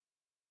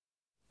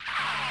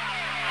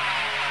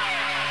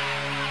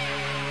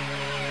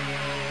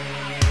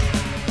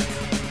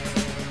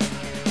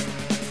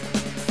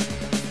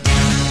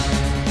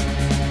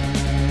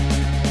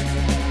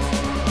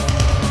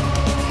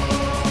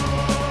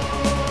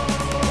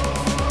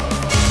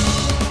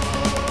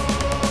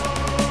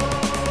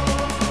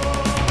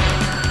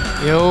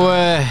Jú,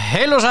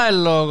 heil og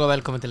sæl og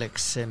velkomin til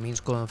leiks. Mín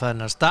skoðun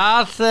farin af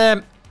stað.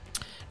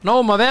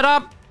 Nóg að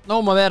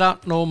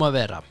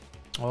vera.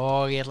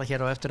 Og ég ætla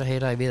hér á eftir að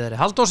heyra í Viðari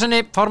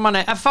Halldórsinni,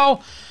 formanni FH,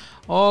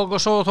 og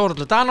svo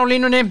Þórhöllu Dan á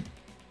línunni.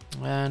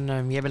 En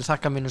ég vil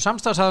þakka mínu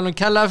samstarfsaðilum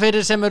kærlega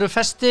fyrir sem eru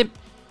festi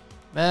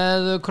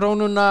með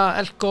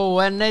Krónuna, Elko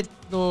og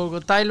N1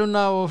 og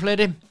Dæluna og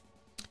fleiri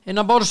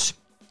innanborðs.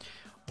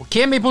 Og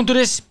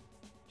Kemi.is,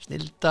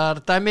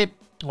 snilldar dæmi.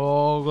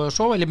 Og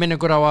svo vil ég minna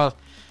ykkur á að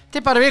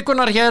tippari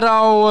vikunar hér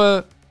á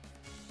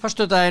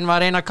föstudaginn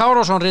var Einar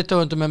Kárásson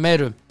rithöfundur með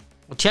meiru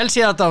og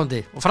Chelsea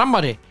aðdáandi og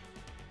framari.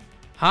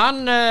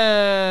 Hann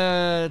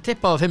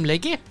tippaði 5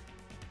 leiki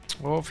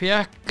og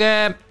fekk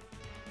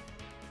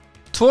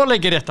 2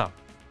 leiki rétta.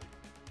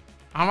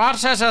 Hann var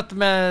sett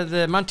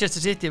með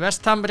Manchester City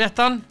West Ham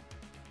réttan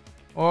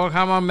og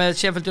hann var með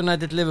Sheffield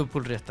United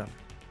Liverpool réttan.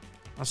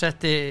 Hann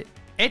setti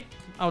 1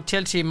 á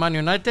Chelsea Man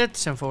United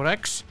sem fór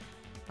X.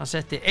 Hann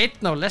setti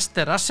 1 á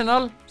Leicester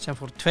Arsenal sem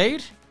fór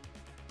 2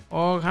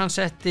 og hann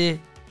setti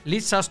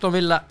Leeds Aston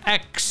Villa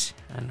X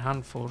en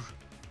hann fór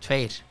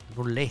 2.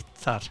 Rúleitt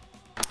þar.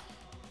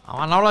 Hann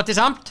var nálægt í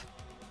samt.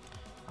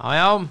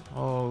 Já,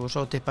 og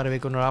svo tippari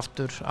vikunar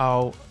aftur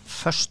á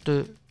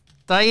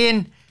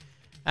föstudaginn.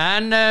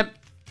 En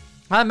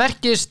það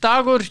merkist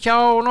dagur hjá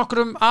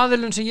nokkrum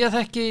aðilum sem ég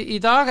þekki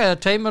í dag,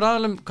 eða 2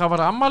 aðilum, hvað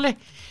var afmæli?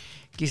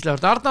 Gísli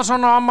Örn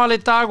Arnarsson á afmæli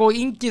í dag og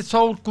Ingi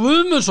Þór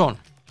Guðmundsson.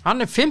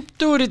 Hann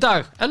 50 í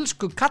dag,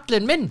 elsku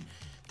kallinn minn,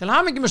 til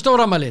hamingju með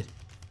stóra afmælið.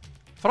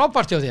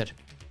 Frábært hjá þér.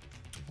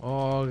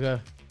 Og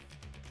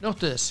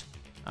njóttu þess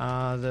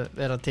að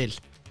vera til.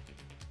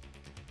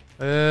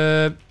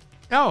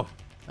 Já,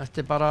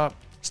 þetta bara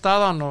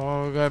staðan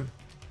og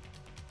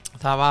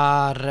það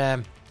var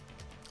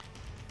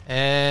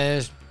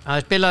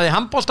það spilaði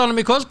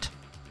handboltanum í kvöld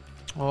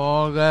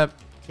og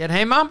hér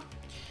heima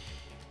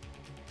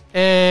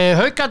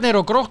Haukarnir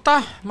og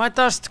Grótta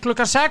mætast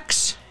klukkan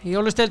 6 í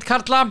Jólisteild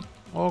karla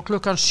og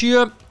klukkan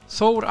 7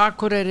 Þór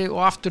Akureyri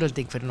og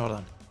Afturelding fyrir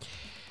norðan.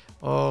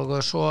 Og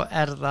svo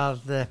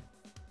það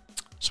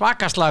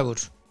svakaslagur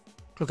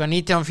klukkan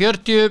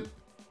 19:40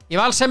 í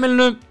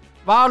Valsheimilinu,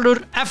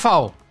 Valur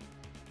FH.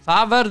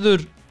 Það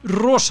verður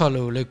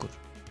rosalegu leikur.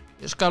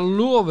 Ég skal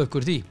lofa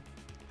ykkur því.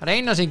 Það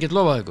eina sem ég get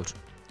lofað ykkur.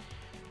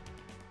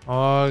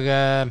 Og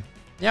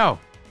já,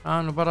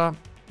 það nú bara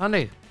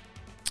þannig.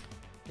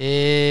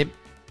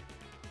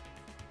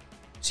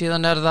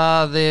 Síðan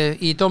það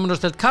í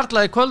Dominostelt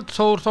karla í kvöld.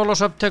 Þór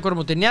Þorlákshöfn tekur á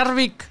móti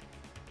Njarðvík.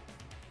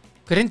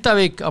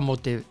 Grindavík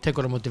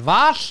tekur á móti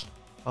Val.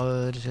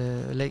 Þór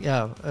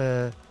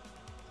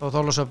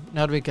Þorlákshöfn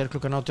Njarðvík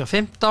klukkan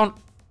 18:15.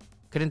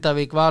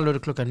 Grindavík Valur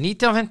klukkan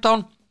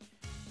 19:15.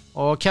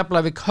 Og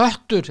Keflavík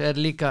Höttur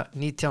líka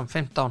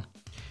 19:15.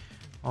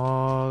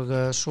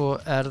 Og svo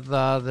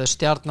það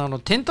Stjarnan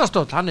og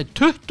Tindastóll, hann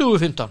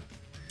 20:15.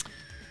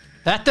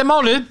 Þetta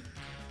málið.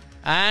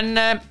 En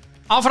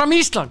áfram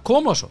Ísland,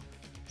 koma svo.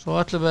 Svo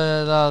ætlum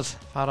við að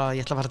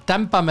ég ætla að fara að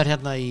demba mér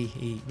hérna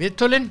í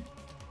viðtölin.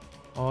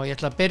 Og ég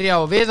ætla að byrja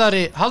á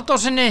Viðari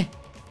Halldórsinni,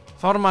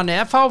 formanni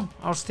FH,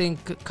 ásting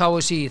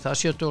KSÍ, það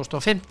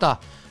 75.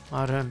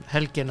 var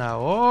helgina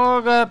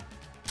og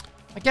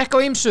það gekk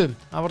á ýmsu.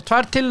 Það voru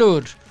 2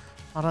 tillögur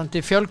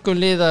varðandi fjölgun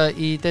liða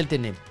í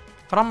deildinni.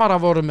 Framara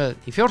voru með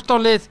í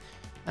 14 lið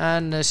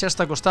en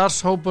sérstakur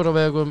starfshópur á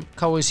vegum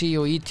KSÍ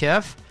og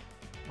ITF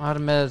var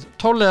með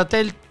 12 liða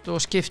deild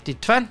og skipti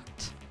 2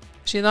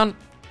 síðan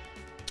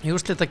í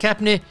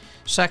úrslitakeppni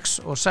 6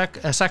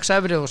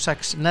 efri og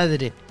 6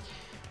 neðri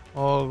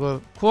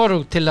og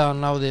hvorug til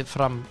að náði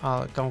fram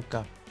að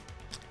ganga.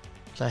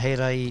 Það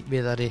heyra í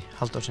Viðari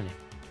Halldórsinni.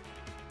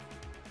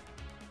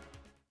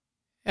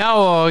 Já,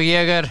 og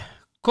ég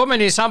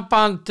komin í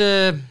samband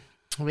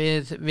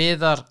við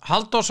Viðar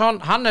Halldórsson.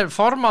 Hann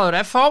formaður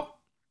FH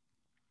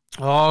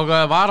og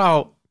var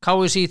á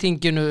KSÍ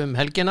þinginu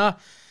helgina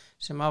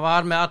sem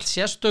var með all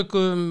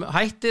sérstökum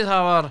hætti.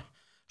 Það var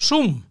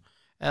Zoom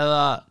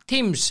eða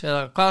Teams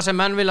eða hvað sem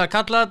menn vilja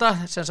kalla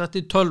þetta, sem sagt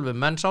í 12.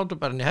 Menn sáttu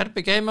bara í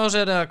herbergi heima á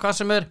sér eða hvað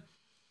sem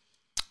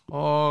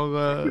og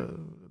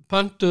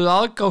pöntuð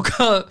aðgang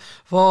að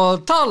fá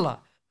að tala.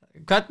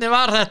 Hvernig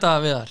var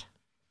þetta, Viðar?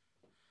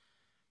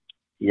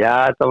 Já,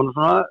 þetta var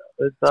svona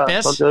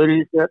svolítið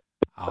öðruvísi.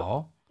 Já.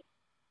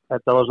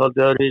 Þetta var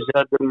svolítið öðruvísi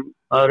en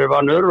aðri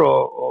vanur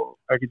og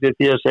ekki til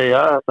því að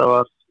segja. Þetta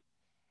var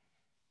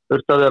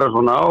þurft að vera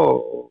svona og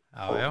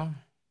já.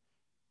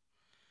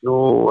 Nú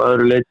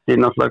öðru leyti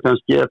náttúrulega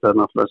kannski, þetta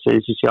náttúrulega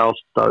segir sér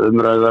sjálft að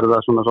umræðu verða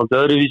svona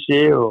svolítið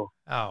öðruvísi og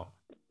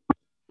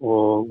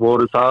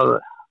voru það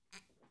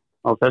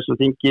á þessu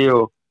þingi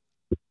og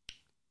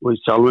í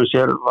sjálfum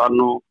sér var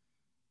nú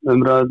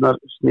umræðunar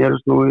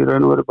snerust nú í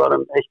raun og veru bara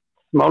eitt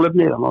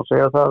málefni, það má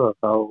segja það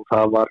að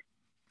það var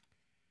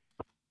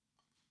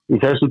í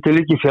þessu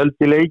tilviki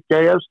fjöldi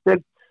leikja í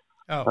efstild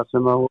þar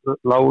sem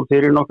lágu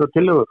fyrir nokkrar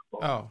tillögur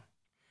og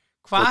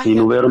því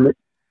nú verum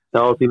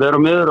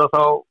miður og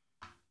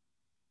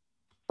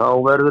þá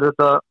verður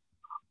þetta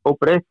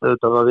óbreytt.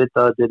 Þetta var að vita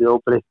að þetta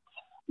óbreytt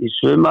í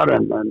sumar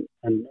en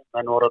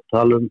menn voru að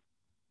tala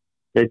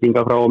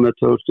breytinga frá og með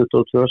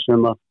 2022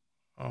 sem að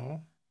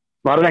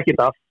varð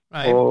ekkert af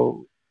og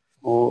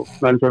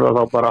menn þurfa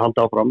þá bara að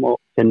halda áfram og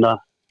finna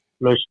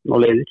lausn og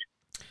leiðir.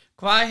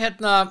 Hvað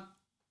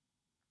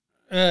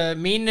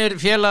mínir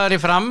félagar í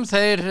Fram,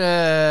 þeir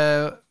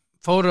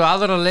fóru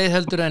aðra leið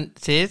heldur en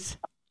þið.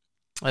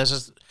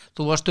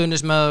 Þú var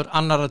stuðningsmaður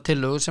annarra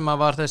tillögu sem að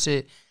var þessi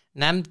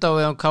nefnd á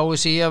vegum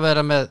KSÍ að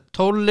vera með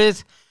 12 lið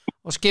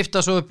og skipta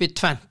svo upp í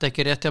tvent,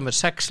 ekki rétt hjá mér,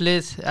 6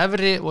 lið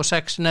efri og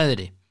 6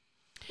 neðri.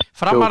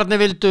 Framararnir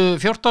vildu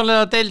 14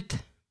 liða deild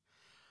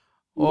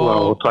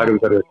og 2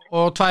 umferðir.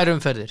 Og 2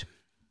 umferðir.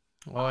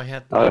 Og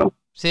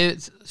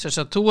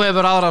þú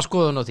hefur aðra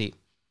skoðun á því.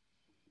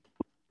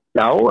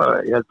 Já,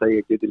 ég held að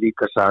ég geti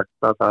líka sagt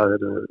að það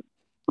eru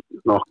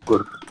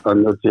nokkur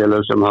önnur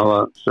félög sem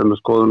hafa sömu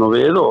skoðun og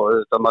við og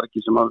þetta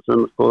margir sem hafa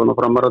sömu skoðun og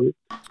Framararnir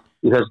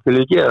í þessu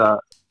tilviki í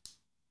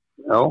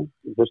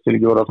þessu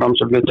tilviki voru að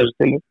framsöfla í þessu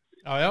tilviki.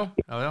 Já.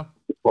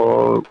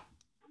 Og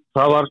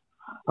það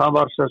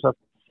var sem sagt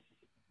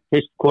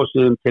fyrst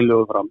kosið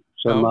tillögu Fram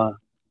sem að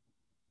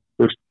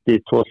þurfti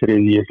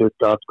 2/3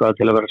 hluta atkvæða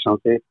til að vera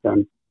samþykkt en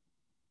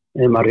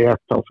ef maður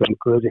rétt á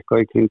fenguð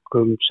eitthvað í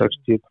kringum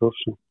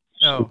 60%.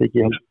 Þetta ekki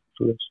helst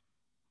svo þess.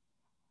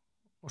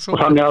 Og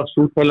þannig að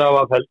sú tillaga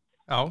var felld.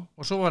 Já,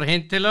 og svo var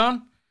hinn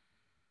tillagan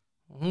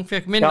og hún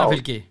fekk minna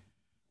fylgi.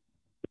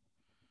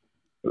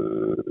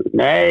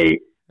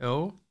 Nei,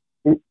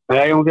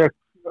 hún fekk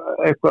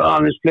eitthvað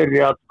aðeins fleiri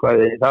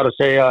atkvæði. Það er að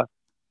segja,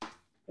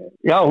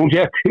 hún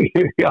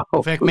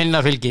fekk minna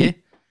fylgi.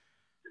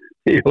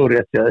 Jú,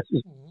 rétt,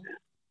 þessi.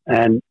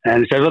 En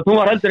sem að hún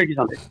var heldur ekki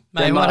samþykkt.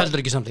 Nei, hún var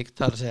heldur ekki samþykkt,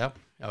 það er að segja.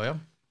 Já.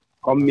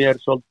 Kom mér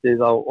svolítið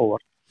á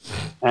óvart.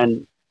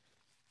 En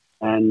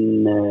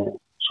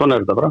svona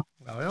er þetta bara.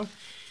 Já.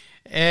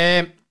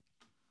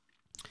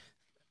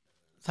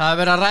 Það er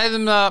verið að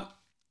ræðum það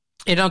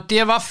innan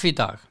DVF í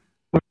dag.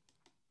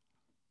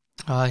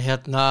 Að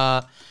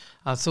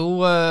þú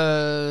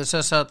að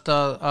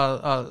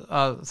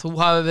þú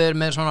hafi verið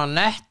með svona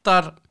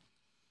nettar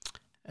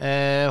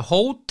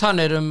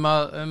hótanir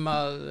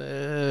að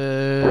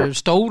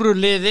stóru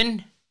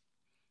liðin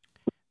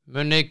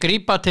muni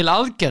grípa til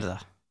aðgerða.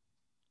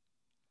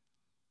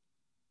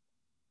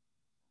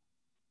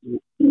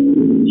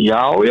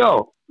 Já.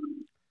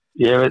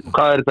 Ég veit,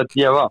 hvað er þetta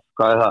DVF?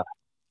 Hvað er það?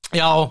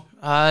 Já,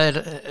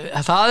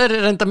 það er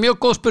reynda mjög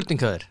góð spurning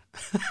hjá þér.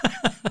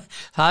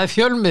 Það er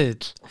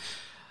fjölmiðl.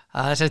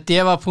 Það er sér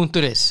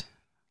deva.is.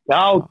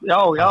 Já.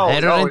 Það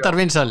eru reyndar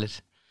vinsalir.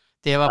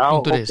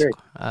 deva.is.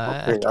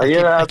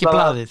 Ekki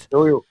blaðið.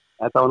 Jú.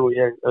 Þetta var nú,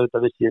 ég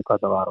auðvitað vissi hvað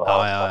það var. Já,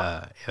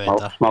 ég veit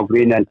það. Smá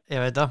grín en. Ég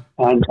veit það.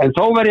 En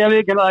þó verð ég að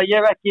viðurkenna að ég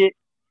hef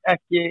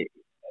ekki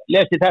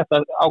lesið þetta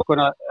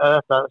ákveðna,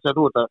 þetta sem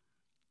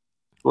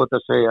þú ert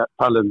að segja,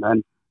 tala um. En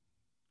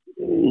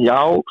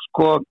já,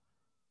 sko,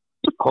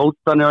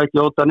 hótanir og ekki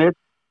hótanir.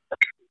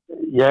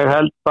 Ég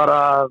held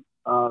bara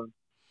að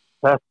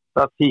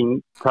þetta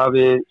þing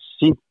hafi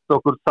sýnt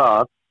okkur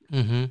það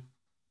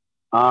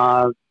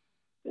að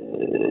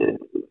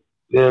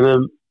við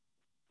erum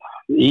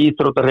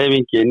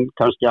íþróttahreyfingin,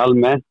 kannski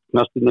almennt,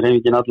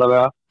 knattspyrnuhreyfingin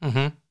allavega,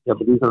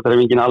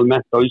 íþróttahreyfingin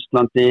almennt á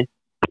Íslandi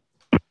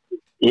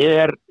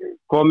er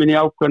komin í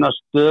ákveðna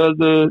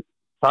stöðu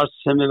þar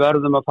sem við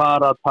verðum að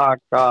fara að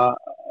taka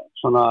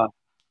svona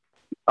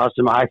það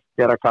sem hægt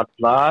er að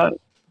kalla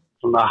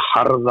svona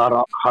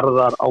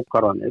harðar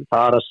ákvarðanir.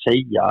 Það er að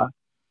segja,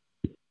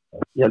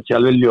 ég held sér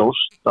alveg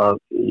ljóst að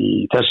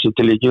í þessu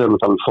tilviki við erum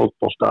að tala um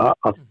fótbolta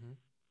að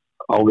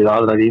á við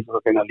aðrar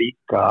íþróttagreinar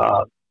líka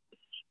að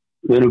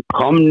við erum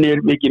komnir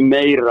mikið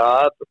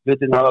meira,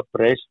 hlutin hafa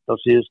breyst á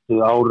síðustu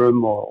árum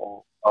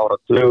og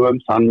áratugum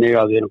þannig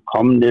að við erum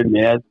komnir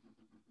með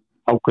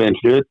ákveðin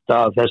hluta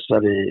af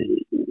þessari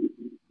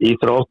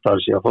íþrótt, það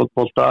er síðan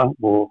fótbolta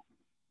og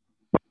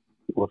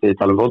þegar ég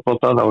tala um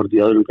fótbolta þá er þetta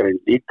í öðrum grein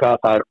líka,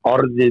 það er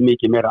orðið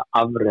mikið meira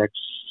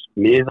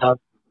afreksmiðað,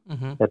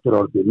 þetta er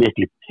orðið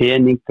miklu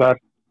peningar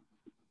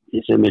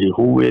sem er í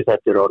húi,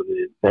 þetta er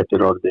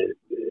orðið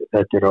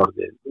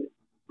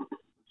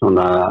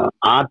svona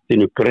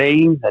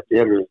atvinnugrein, það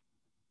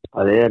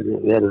er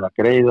verið að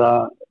greiða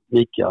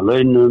mikið af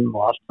launum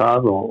og allt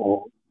það og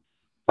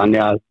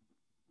þannig að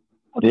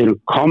við erum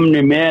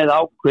komni með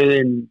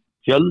ákveðin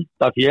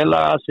fjölda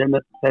félaga sem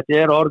þetta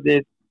er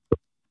orðið,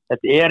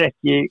 þetta er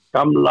ekki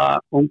gamla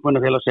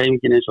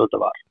ungmennafélagshreyfingin eins og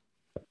þetta var.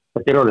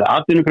 Þetta er orðið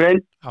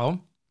atvinnugrein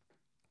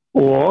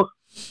og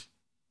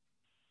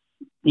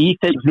í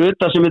þeim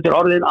hluta sem þetta er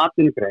orðið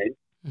atvinnugrein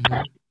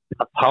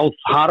þá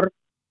þarf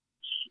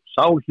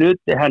sá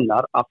hluti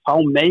hennar að fá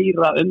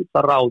meira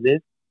það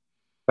ráðið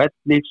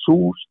hvernig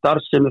sú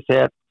starfsemi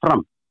fer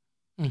fram.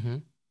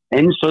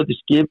 Eins og þetta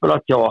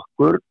skipulagt hjá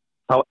okkur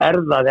þá er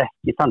það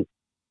ekki þannig.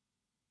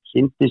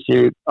 Sýndi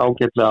sig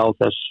ágætlega á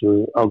þessu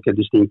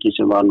ágætistingi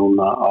sem var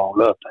núna á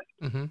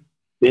laugardaginn.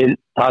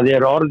 Það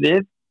er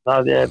orðið,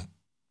 það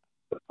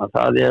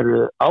er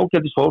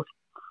ágætisfólk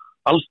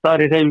alls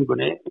staðar í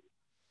hreyfingunni,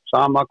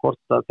 sama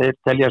hvort að þeir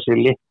telja sig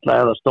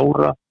litla eða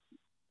stóra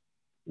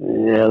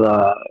eða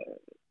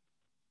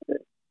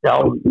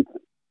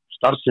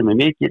starfsemi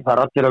mikil,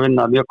 það allir að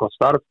vinna mjög gott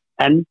starf,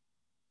 en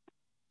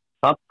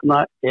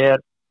þarna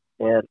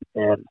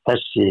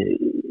þessi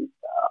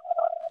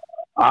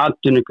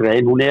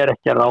atvinnugrein, hún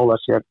ekki að ráða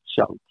sér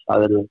sjálf.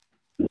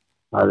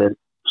 Það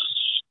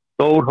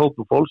stór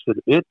hópu fólks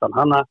fyrir utan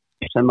hana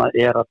sem að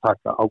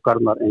taka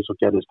ákvarðanir eins og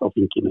gerðist á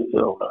þinginu.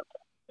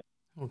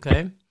 Ok.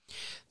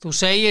 Þú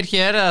segir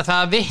hér að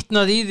það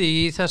vitnaði í því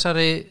í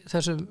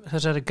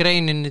þessari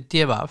greinin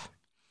DFF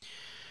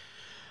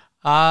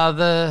að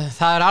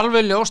það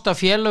alveg ljóst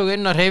að félög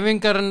innan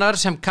hreyfingarinnar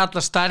sem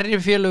kalla stærri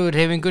félögur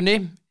hreyfingunni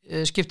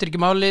skiptir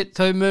ekki máli,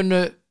 þau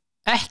munu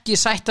ekki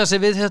sætta sig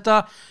við þetta,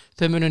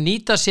 þau munu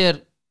nýta sér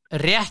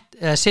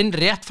sinn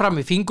rétt fram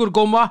í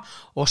fingurgóma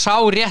og sá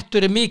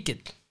réttur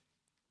mikill.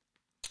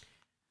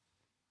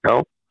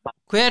 Já.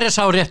 Hver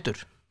sá réttur?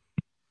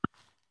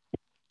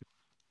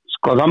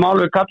 Sko, það má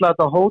alveg kalla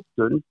þetta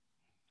hótun,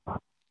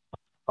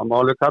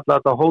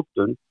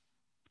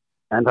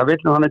 en það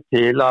vill nú þannig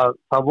til að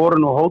það voru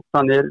nú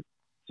hótanir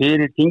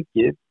fyrir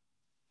þingið,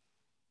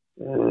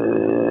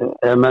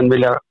 ef menn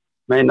vilja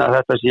meina að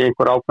þetta sé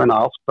einhver ákveðna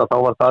átt, þá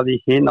var það í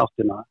hin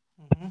áttina.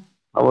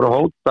 Það voru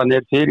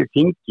hótanir fyrir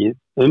þingið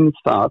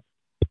það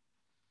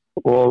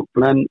og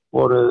menn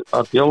voru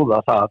að bjóða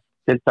það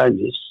til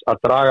dæmis að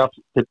draga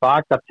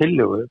tilbaka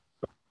tillögu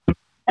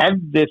ef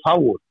við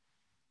fáum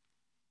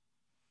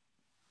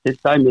til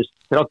dæmis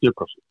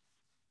 30%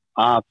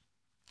 af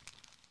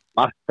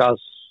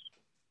markaðs,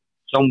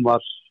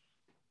 sjónvars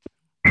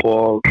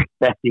og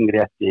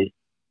bettingrétti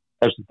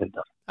efstu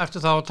deildar. Ertu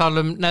þá að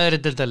tala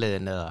neðri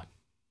deildarliðin eða?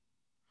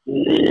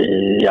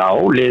 Já,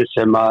 lið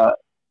sem að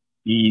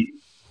í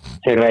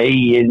þeirra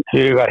eigin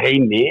hugar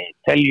heimi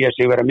telja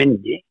sig vera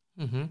minni.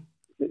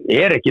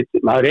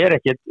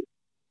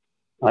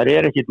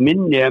 Maður ekkit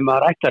minni ef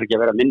maður ætlar ekki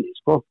að vera minni,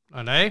 sko.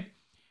 Nei,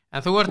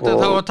 en þú ert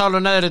þá að tala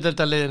neðri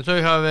deildarliðin, þau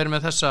hafa verið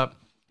með þessa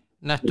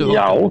nettu hótun.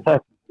 Já,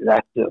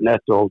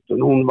 nettu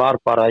hótun, hún var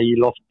bara í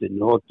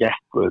loftinu og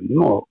gekk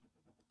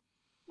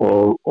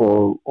og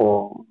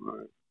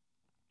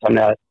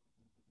þannig að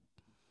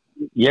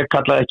ég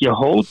kallaði ekki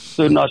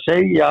hótun að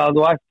segja að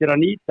þú ættir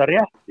að nýta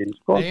réttin,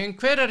 sko. Nei, en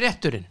hver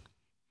rétturinn?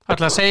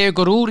 Ætla að segja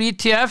ykkur úr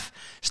ITF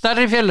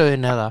stærri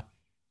félögin eða?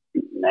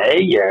 Nei,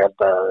 ég held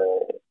að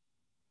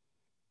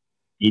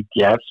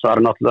ITF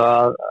þarf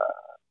náttúrulega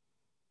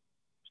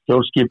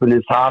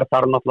stjórnskipunin þar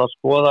náttúrulega að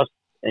skoðast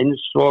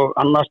eins og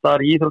annars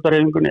staðar í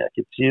íþróttahreyfingunni,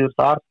 ekki síður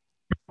þar.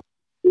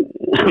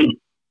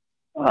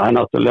 Það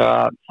náttúrulega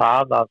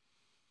það að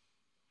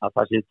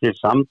það sé til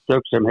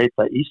samtök sem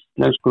heita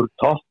Íslenskur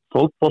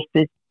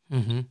toppfótbolti.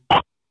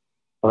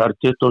 Það eru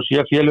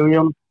 27 félög í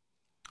honum.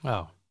 Já.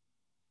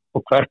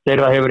 Og hvert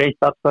þeirra hefur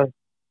eitt atkvæði.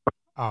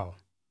 Já.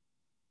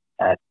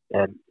 Þetta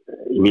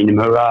í mínum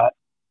huga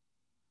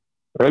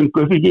röngu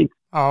uppbygging.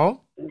 Já.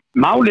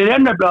 Málið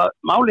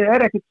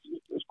ekkert,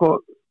 sko,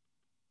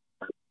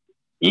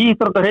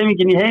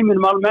 íþróttahreyfingin í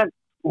heiminum almennt,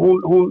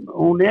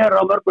 hún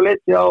á mörgu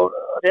leyti á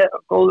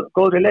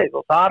góðri leið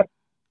og þar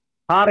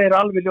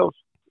alveg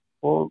ljóst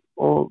og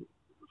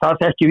það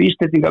þekkjum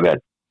Íslendinga vel.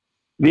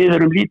 Við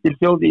erum lítil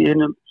þjóð í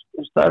einum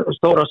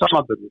stóra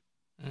samanburði.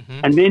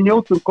 En við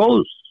njótum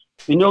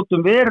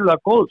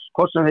verulega góðs,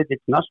 hvort sem heitir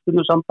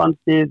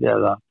knattspyrnusambandið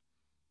eða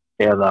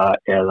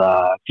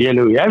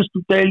félög í efstu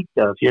deild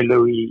eða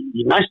félög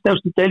í næst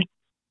efstu deild.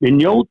 Við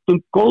njótum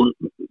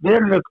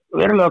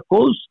verulega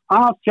góðs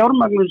af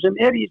fjármagnum sem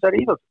í þessari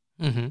íþrótt.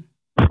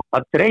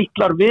 Það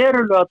dreitlar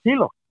verulega til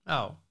okkur.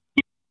 Já.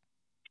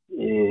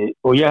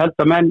 Og ég held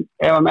að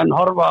ef menn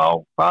horfa á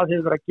hvað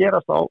hefur verið að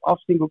gerast á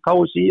afstingu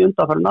KSÍ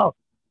undanfarin ár,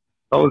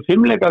 þá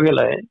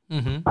fimleikafélagi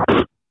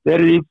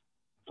verið í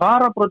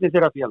farabróti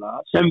þeirra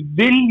félaga sem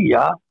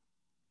vilja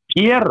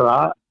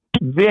gera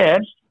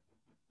vel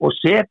og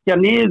setja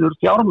niður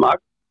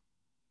fjármagn,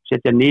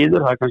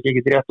 það kannski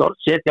ekki rétt orð,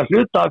 setja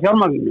hluta af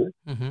fjármagninu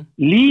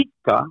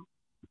líka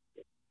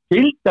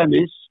til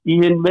dæmis í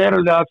hinn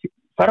verulega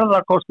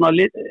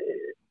ferðarkostnað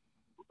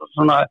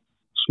svona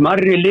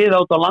smarri lið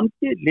át á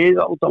landi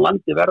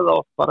verða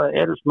oft bara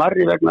eru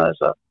smarri vegna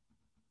þess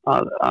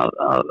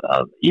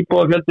að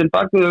íbúafjöldin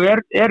bakvið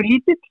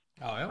lítill.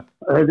 Já.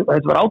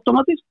 Þetta var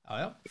automatist.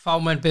 Já.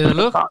 Fámenn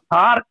byggðarlög.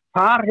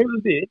 Þar hefur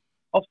við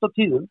oft á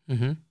tíðum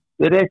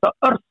verið eitt af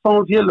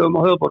örfáum félögum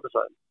á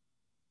höfuðborgarsvæðinu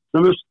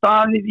sem við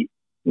staðið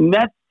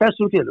með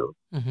þessum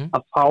félögum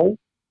að fá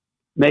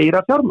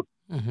meira fjármagn.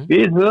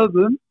 Við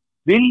höfum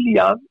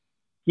viljað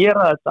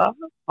gera þetta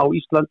á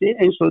Íslandi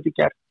eins og þetta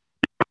gert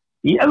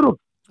í Evrópu.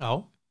 Já.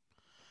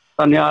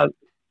 Þannig að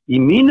í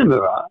mínum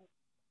huga,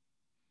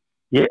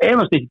 ég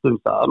efast ekki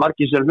það að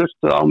margir sem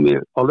hlustu á mig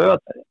á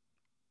laugardegi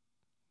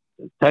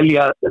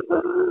telja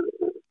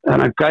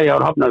þennan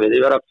gæja á Hafnarfirði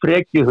vera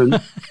frekjuhund,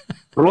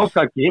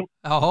 Rokaki.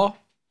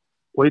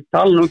 Og ég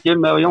tala nú ekki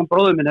með að Jón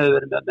bróður minn hefur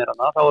verið með mér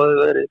hana, þá hefur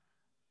verið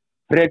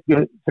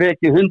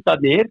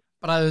frekjuhundarnir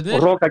og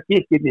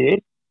Rokakirkirnir.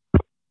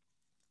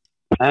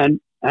 En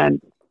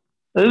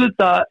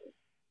auðvitað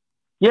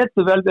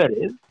getur vel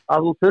verið að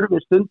þú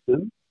þurfir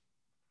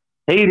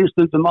heyri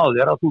stundum á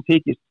þér að þú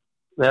þykist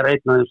vera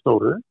einn af þeim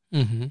stóru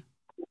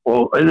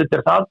og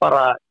auðvitað það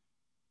bara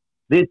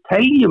við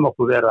teljum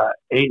okkur vera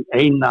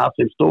eina af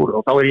þeim stóru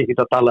og þá ég ekki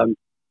að tala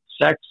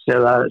 6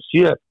 eða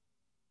 7.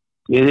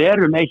 Við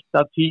erum eitt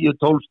af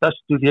 10-12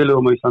 stærstu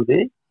félögum á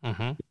Íslandi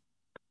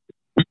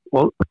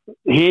og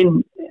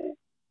hinn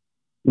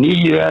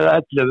 9 eða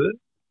 11.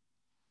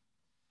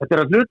 Þetta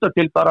að hluta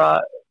til bara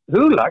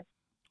huglag,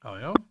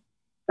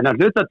 en að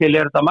hluta til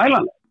þetta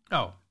mælanleg.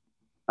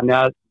 Þannig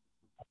að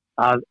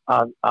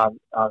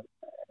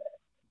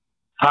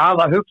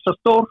það að hugsa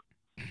stórt,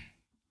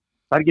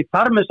 það ekki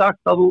þar með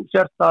sagt að þú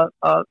sért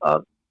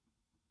að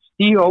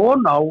stíga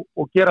vona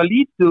og gera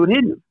lítið úr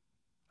hinnum.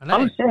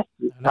 Alls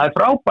ekki. Það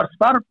frábært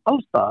starf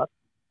allstaðar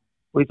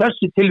og í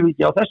þessu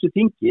tilvíki á þessu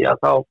þingi að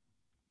þá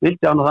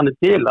vildi hann þannig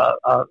til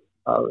að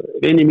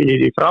vinir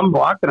mínir í Fram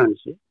og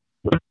Akranesi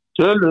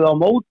töluðu á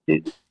móti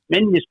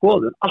minni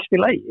skoðun, allt í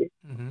lagi.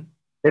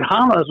 Þeir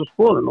hafa þessu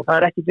skoðun og það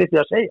er ekki við því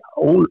að segja.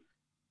 Og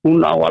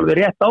hún á alveg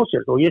rétt á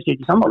sér og ég sé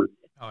ekki sammála.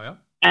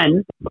 En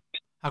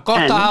það er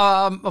gott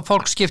að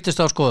fólk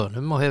skiptist á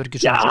skoðunum og hefur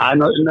ekki svo. Já,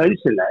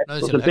 nöðsynlegt.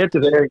 Og sem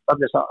betur fyrir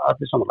allir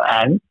sammála.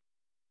 En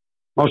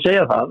má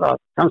segja það að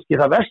kannski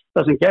það versta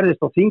sem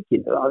gerðist á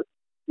þinginu,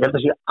 ég held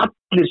að sé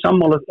allir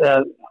sammála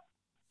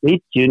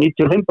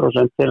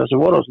 90-95% þeirra sem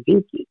voru á þessu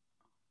þingi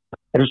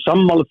eru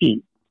sammála því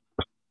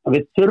að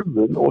við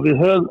þurfum og við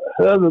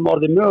höfum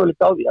orðið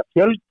möguleika á því að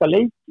fjölga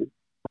leikjum,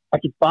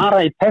 ekki bara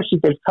í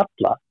persóndeild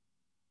karla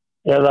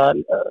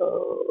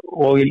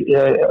og við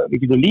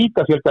getum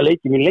líka fjölga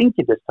leikjum í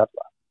lengideild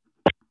karla.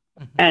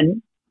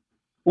 En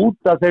út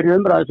af þeirri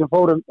umræðu sem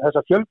fórum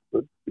þessa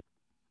fjölgun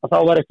að þá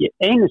var ekki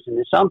einu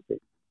sinni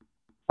samþykkt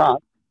það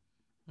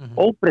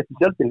óbreytti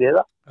fjöldi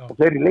liða og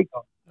fleiri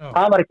leikjum.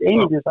 Það var ekki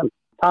einu sinni samþykkt.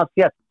 Það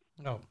fjall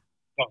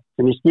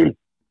sem ég skil.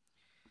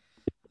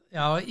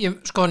 Já,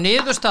 sko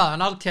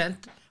niðurstaðan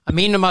alltjent að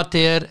mínum að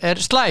þetta er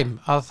slæm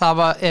að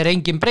það er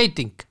engin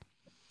breyting.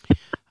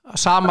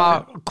 Sama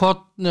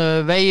hvort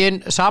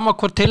veginn, sama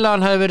hvort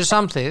tillagan hefði verið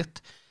samþykkt,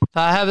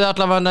 það hefði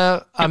allavega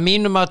að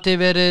mínum að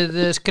þetta verið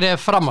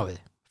skref fram á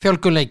við,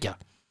 fjölgun leikja.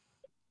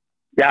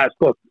 Já,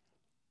 sko,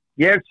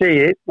 ég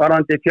segi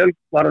varðandi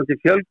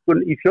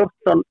fjölgun í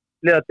 14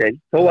 liðadeild,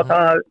 þó að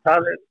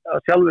það er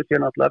sjálfur sér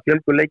náttúrulega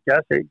fjölgun leikja,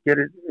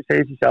 segir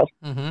sér sjálf,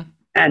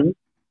 en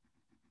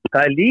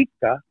það er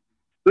líka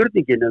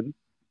spurningin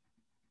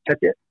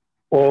þetta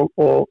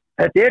og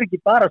þetta er ekki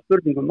bara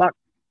spurningum magn,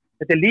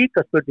 þetta er líka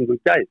spurningum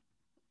gæði.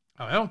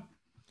 Já.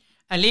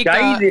 En líka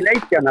gæði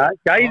leikjana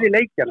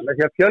með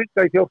því að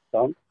fjölga í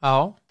 14.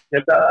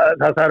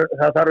 Það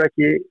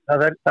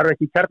þarf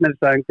ekki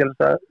kjarnelsvæðing til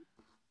að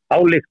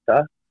álykta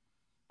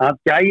að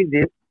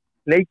gæði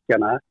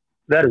leikjana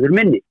verður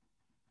minni.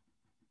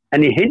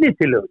 En í hinni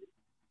tillögunni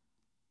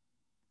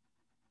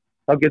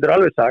þá getur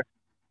alveg sagt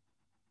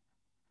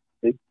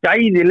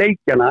gæði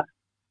leikjana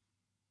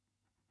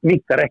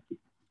minnkar ekki.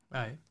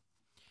 Nei.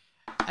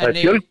 Það er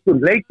fjölgun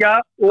leikja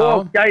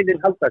og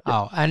gæðin halda sig.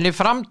 En í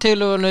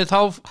framtíðlugunni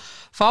þá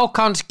fá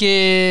kannski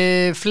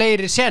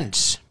fleiri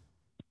séns?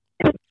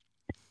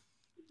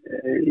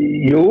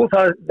 Jú,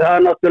 það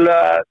er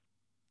náttúrulega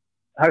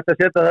hægt að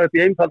setja það upp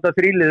í einfalda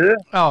þríliðu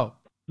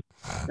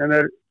sem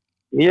er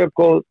mjög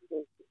góð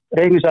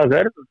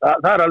reikningsaðferð.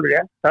 Það er alveg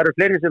rétt. Það eru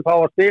fleiri sem fá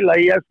að spila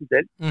í efstu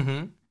deild.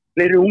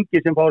 Fleiri ungi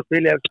sem fá að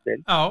spila í efstu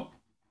deild.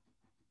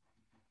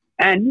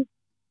 En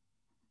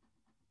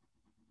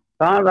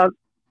það að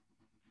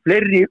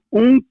fleiri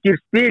ungir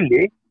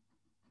spili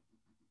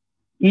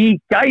í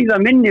gæða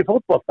minni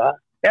fótbolta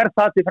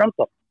það til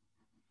framtátt?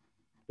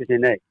 Þessi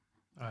nei.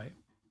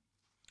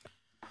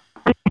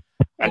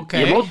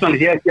 Okay. Ég mótmæli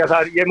því ekki að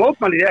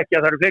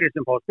það eru fleiri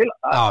sem fá að spila.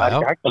 Það er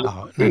ekki hægt.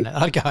 Það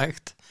er ekki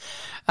hægt.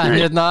 En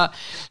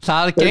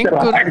það gengur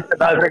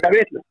það er frekar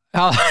vitlaust.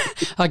 Já,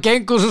 það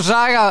gengur svo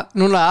saga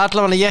núna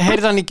allavega ég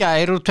heyrði hann í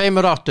gær úr 2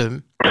 áttum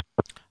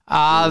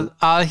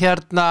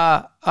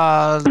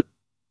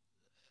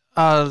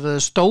að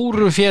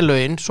stóru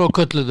félögin svo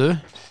kölluðu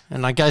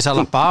en að gæsa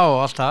lappa og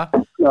allt það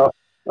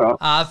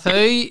að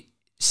þau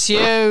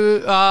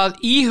séu að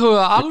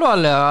íhuga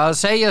alvarlega að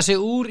segja sig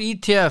úr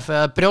ITF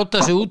eða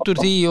brjóta sig út úr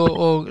því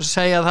og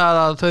segja það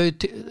að þau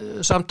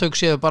samtök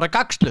séu bara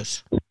gagnslaus.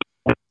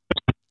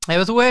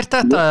 Hefur þú heyrt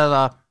þetta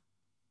eða?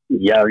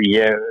 Já,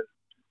 ég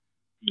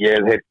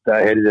heyrði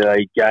það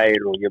í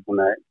gær og ég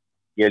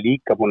er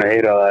líka búin að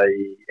heyra það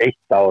í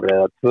 1 ár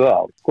eða 2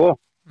 ár, sko.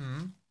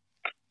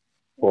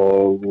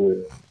 Og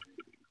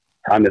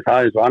þannig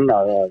það eins og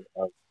annað að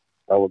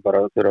þá er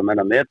bara þurfa að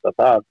menna að meta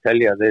það að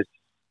telja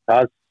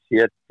það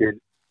sé til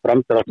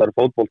framdráttar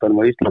fótboltanum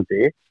á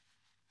Íslandi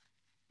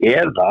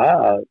eða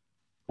að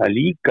það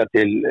líka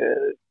til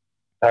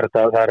það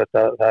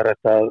er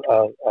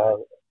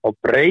að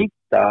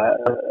breyta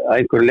að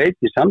einhver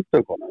leyti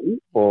samtökunum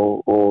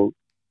og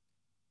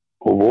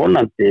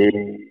vonandi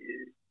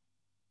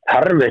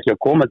þarf ekki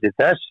að koma til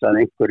þess að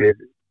einhverjir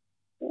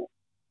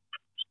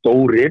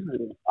stórir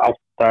 8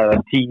 eða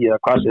 10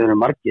 eða hvað sem eru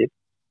margir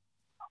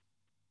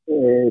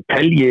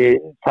telji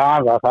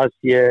það að það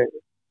sé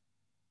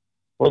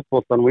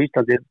fótboltanum á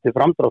Íslandi til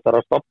framdráttar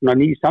að stofna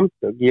ný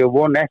samtök. Ég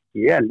von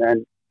ekki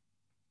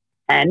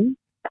en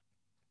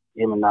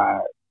ég meina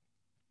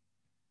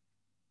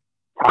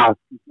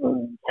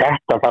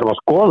þetta þarf að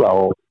skoða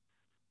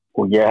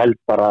og ég held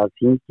bara að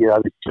þingið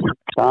að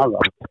það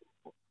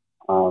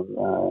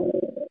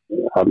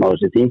að má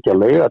þessi þingi á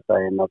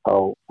laugardaginn að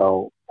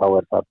þá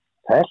er það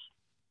þess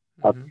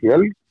að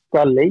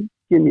fjölga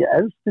leikjum í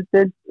efstu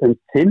deild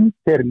 5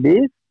 per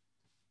lið,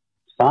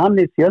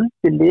 sami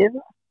fjöldi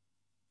liða.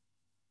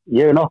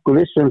 Ég er nokkuð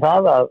viss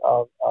það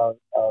að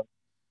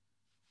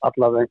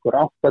allavega einhver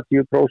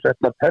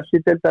 80% af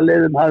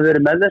Pepsi-deildarliðum hafi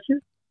verið með þessu.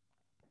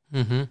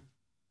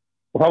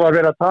 Og það var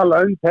verið að tala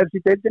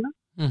Pepsi-deildina.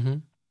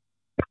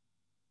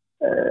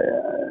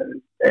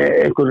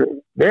 Einhver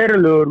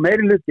verulegur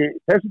meirihluti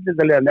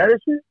Pepsi-deildarliða með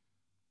þessu,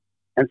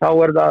 en þá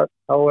er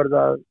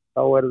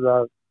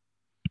það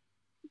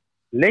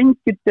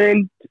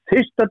lengjudeild,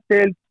 fyrsta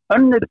deild,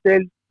 önnur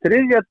deild,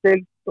 þriðja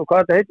deild og hvað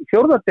þetta heitir,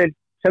 fjórða deild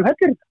sem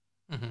hellir þetta.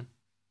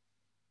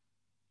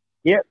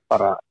 Ég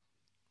bara,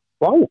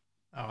 vá.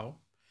 Já.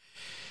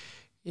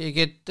 Ég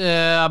get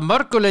að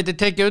mörguleiti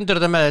tekið undir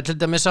þetta með þér, til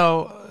dæmis á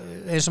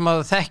eins og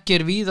maður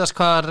þekkir víðast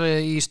hvar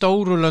í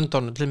stóru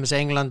löndunum, til dæmis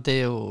Englandi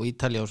og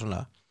Ítalíu og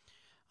svona,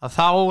 að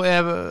þá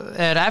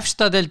er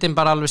efsta deildin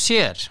bara alveg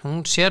sér.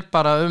 Hún sér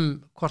bara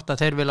hvort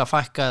að þeir vilja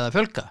fækka eða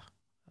fjölga.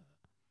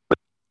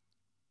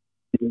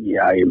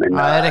 Já, ég meina...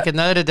 Það er ekkert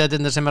neðri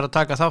deildin sem er að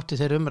taka þátt í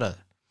þeirri umræðu.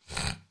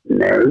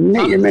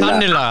 Nei, ég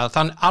meina...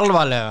 Þannig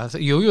alvarlega.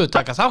 Jú,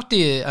 taka þátt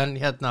í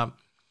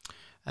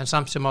en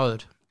samt sem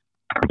áður.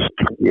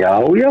 Já,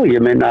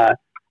 ég meina,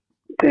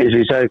 eins og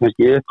ég sagði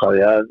kannski upp á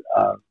því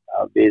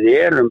að við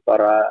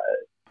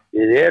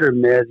erum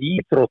með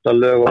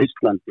íþróttalög á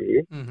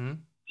Íslandi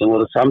sem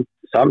voru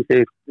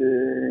samþykkt,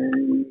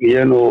 ég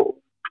er nú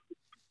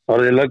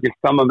orðið löggilt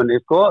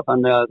samanmenni,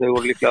 þannig að þau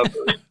voru líka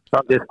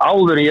samþykkt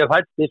áður en ég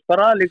fættist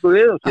bara líka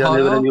við og síðan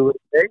hefur en jú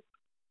verið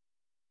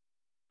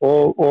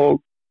og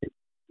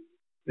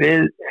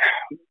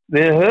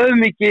við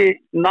höfum ekki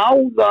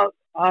náð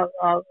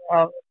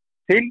að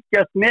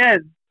fylgjast með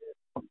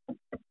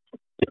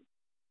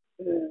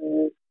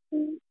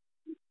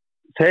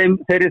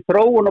þeirri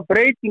þróun og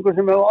breytingu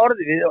sem hefur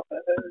orðið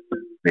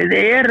við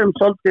erum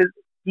svolítið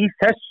í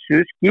þessu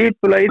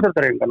skipulega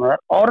íþróttahreyfinganna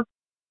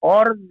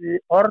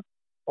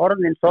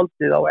orðin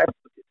svolítið á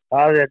eftir.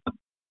 Það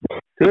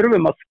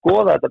þurfum að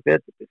skoða þetta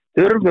betur,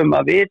 þurfum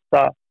að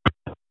vita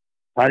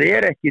það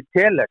er ekki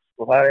telex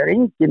og það er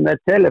engin með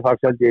telefax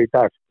held ég í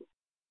dag.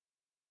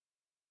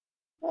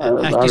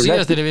 Ekki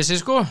síðast þeirri vissi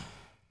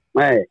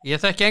Nei. Ég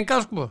þekki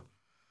engan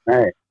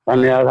Nei,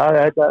 þannig að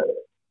þetta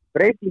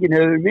breytingin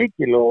hefur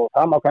mikil og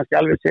það má kannski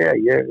alveg segja,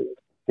 ég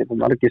getur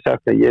margir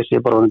sagt að ég sé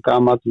bara hann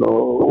gamall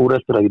og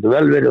úreltur, það getur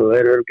vel verið og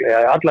þeir eru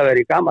allavega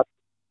verið gamall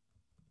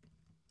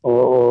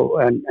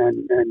en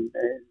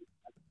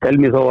tel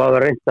mér þó að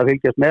reynt að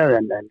fylgjast með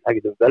en það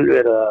getur vel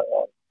verið að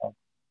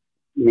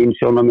mín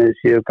sjónarmið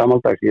séu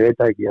gamaldags, ég veit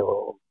það ekki og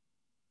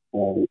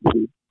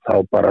þá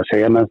bara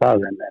segja með það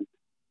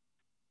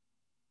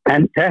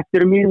en þetta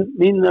er mín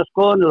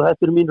skoðun og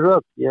þetta er mín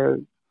rök, ég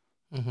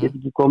get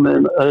ekki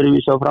komið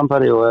öðruvís á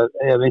framfæri og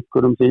ef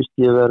einhverjum finnst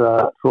ég vera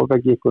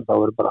hrókagikkur þá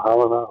er bara að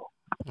hafa það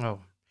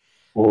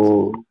og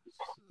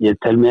ég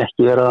tel mig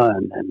ekki vera það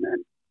en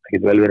það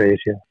getur vel verið að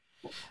ég sé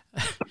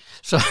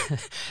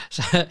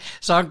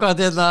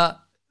Samkvæmt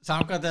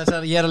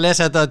þessar ég er að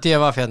lesa þetta á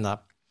DFF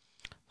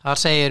þar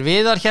segir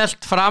Viðar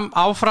hélt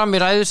áfram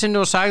í ræðu sinni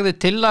og sagði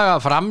tillaga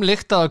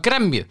framlyktað á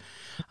gremju.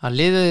 Hann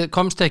liðið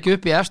komst ekki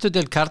upp í efstu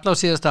deild karla á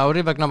síðasta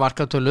ári vegna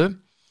markatölu.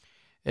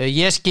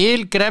 Ég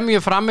skil gremju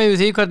fram yfir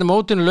því hvernig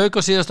mótinu lauk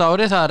á síðasta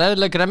ári, það er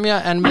eðlileg gremja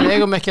en við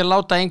eigum ekki að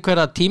láta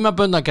einhverja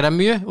tímabundna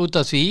gremju út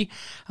af því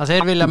að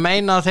þeir vilja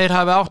meina að þeir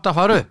hafi átt að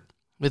fara upp.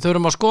 Við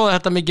þurfum að skoða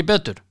þetta mikið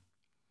betur.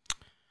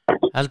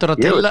 Heldur að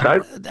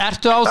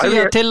ertu á því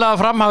að tillaga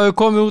fram hafi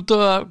komið út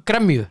af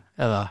gremju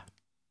eða?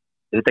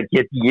 Þetta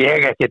get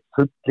ég ekkert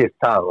fullir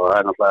það og það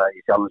er náttúrulega í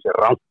sjálfum sér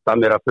rangt að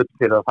mér að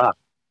fullir það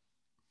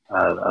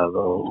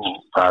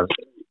að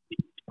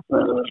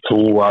þú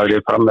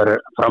aðrið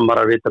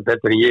framar að vita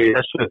betur en ég í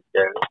þessu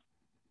ég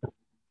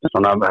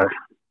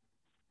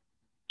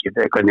get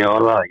eitthvað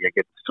orða ég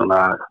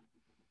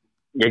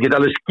get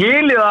alveg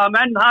skilið að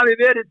menn hafi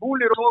verið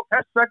búlir og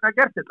þess vegna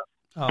gert þetta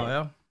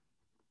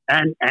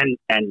en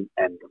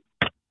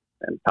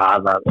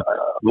það að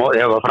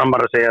ef að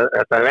framar að segja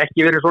þetta hef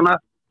ekki verið svona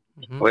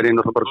og er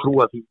náttúrulega bara að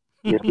trúa því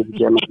ég skil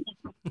ekki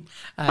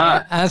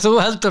en þú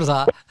heldur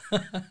það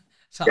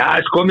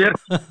Já, mér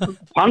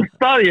fannst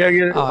það,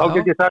 þá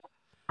get ég sagt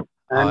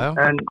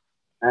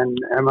en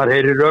maður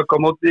heyrir rök á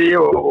móti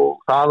og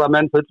það að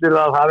menn fullir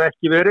það hafi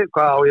ekki verið,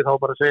 hvað á ég þá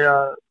bara að segja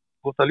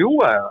út að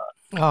ljúga eða?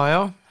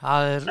 Já,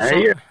 það er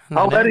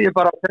þá verð ég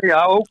bara að segja,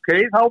 ok,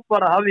 þá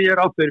bara hafi ég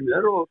rátt fyrir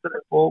mér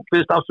og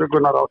fyrst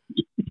afsökunar á því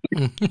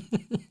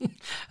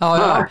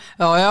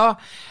Já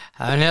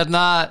en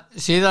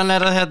síðan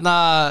er það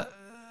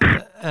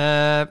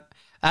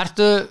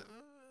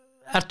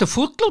ertu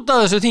fúll út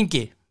af þessu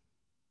þingi?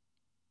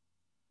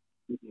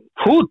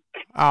 Fúll?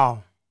 Já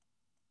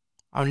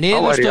á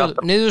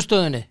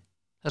niðurstöðunni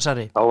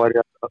þessari þá var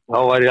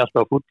ég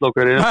alltaf fúll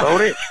okkar í þessu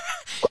ári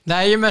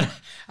Nei, ég meina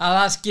að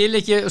það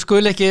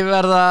skuli ekki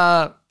verða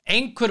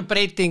einhver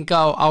breyting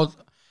á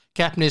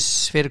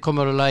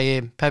keppnisfyrirkomulagi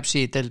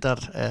Pepsi-deildar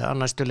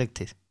næstu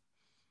leiktíð?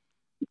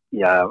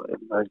 Já,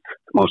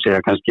 má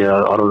segja kannski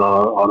að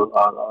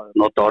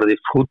nota orðið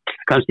fúll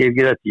kannski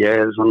ekki þetta.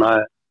 Ég svona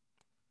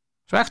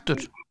svektur?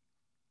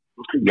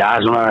 Já,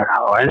 svona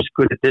á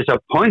ensku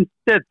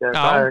disappointed.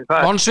 Já,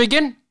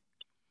 vonsvikinn?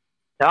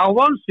 Já,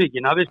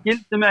 vonsvikinn. Að við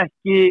skildum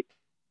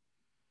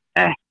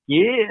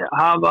ekki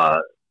hafa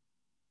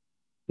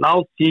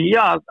náð því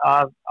að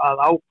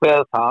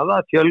ákveða það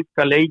að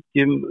fjölga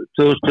leikjum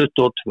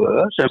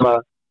 2022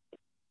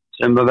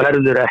 sem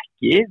verður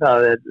ekki.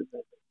 Það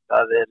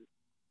er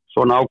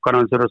svona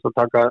ákvarðan þurfast að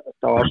taka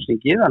á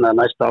ársþingi, þannig að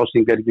næsta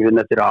ársþing ekki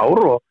fyrir eftir ár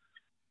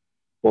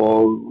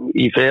og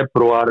í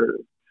febrúar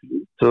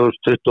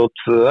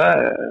 2022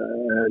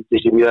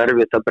 þessi mjög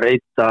erfitt að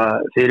breyta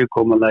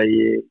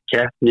fyrirkomulagi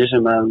keppni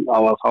sem á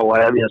að fá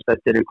að hefjast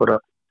eftir einhverja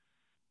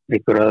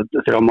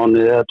 3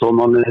 mánuði eða 2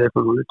 mánuði eða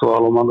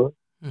 2,5 mánuði.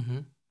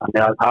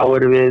 Þannig að þá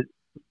erum við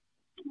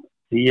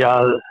því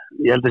að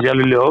ég held að sé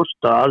alveg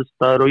ljóst að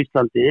aðstæður á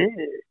Íslandi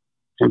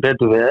sem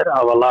betur verið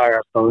hafa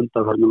lagast á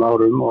undanfarnum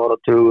árum og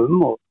áratugum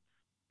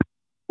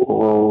og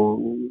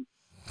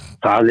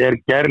það er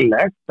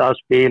gerlegt að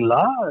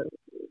spila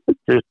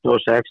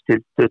 26 til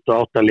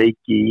 28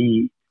 leiki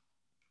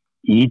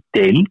í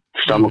deild,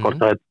 saman hvort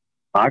það er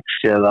max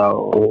eða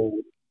og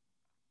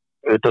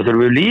þetta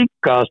þurfum við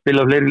líka að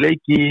spila fleiri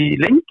leiki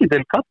lengi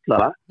til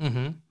kalla.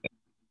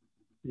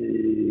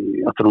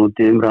 Aftur á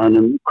móti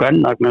umræðan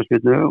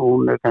kvennaknattspyrnu,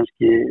 hún er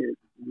kannski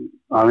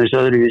aðeins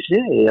öðruvísi.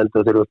 Ég held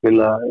að þurfa að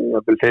spila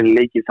fleiri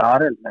leiki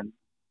þar en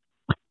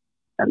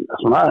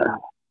svona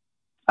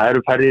það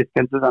eru færri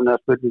skemmtu þannig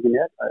að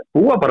spurningin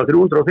búa bara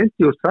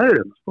 350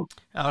 stæður sko.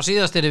 Já,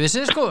 síðast er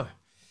vissi sko.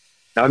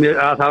 Já,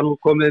 það er nú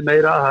komið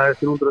meira, það er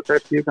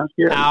 360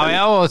 kannski.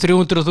 Já, og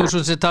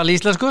 300.000 sem tala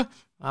íslensku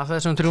af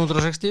þessum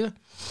 360.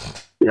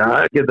 Já,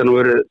 það geta nú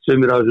verið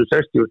sumir af þessum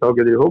 60 þá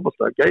getur ég hópast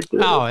að gæti.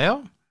 Já,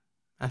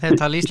 en þeir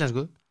tala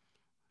íslensku.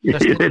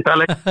 Þeir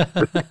tala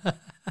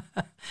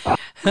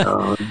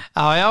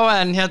Já,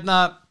 en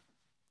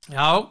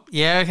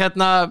ég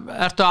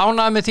ertu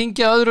ánægð með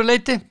þingi að öðru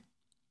leyti?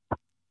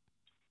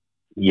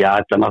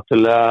 Já, þetta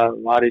náttúrulega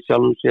var í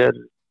sjálfum sér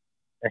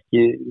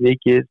ekki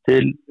mikið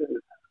til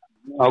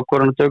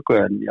ákvarðanatöku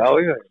en já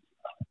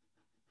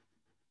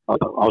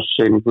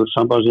ásegningur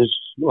sambandsins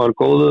var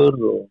góður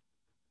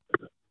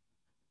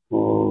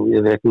og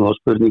ég veit nú á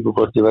spurningu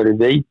hvort ég væri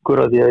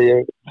veikur af því að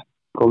ég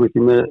kom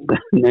ekki með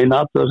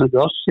neina athugasemd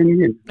við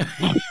ásegningin.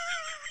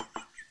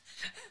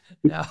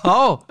 Já,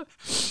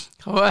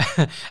 þú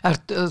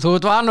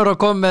ert vanur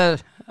að koma með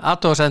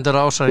athugasemdir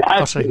á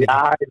ásegningin. Já,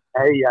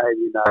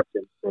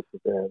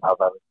 það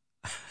var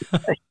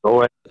ekki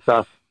óeins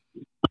að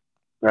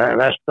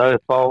velta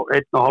upp á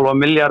 1,5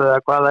 milljarð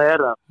eða hvað það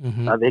er.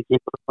 Það er ekki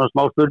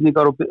smá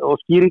spurningar og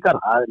skýringar.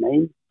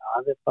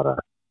 Það er bara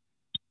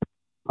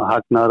að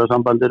hagnaður á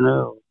sambandinu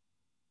og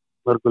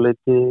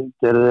mörguleiti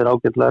gerði þeir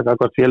ágætlega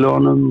gagnvart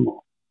félögunum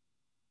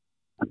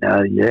þannig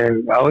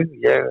að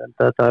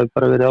þetta hefur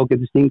bara verið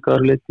ágætið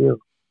stingaður liti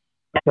og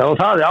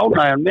það er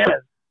ánægjan með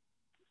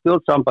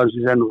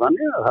stjórnsambandsins ennú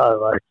þannig að það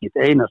var ekki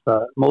einasta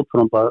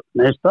mótframpa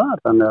neðsta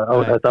þannig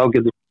að þetta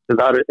ágætið sem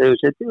þar hefur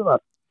setið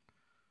var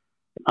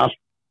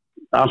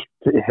allt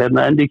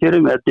endi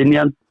kjörum með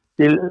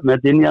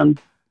dynjan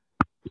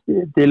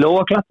til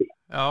óaklappi.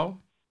 Já.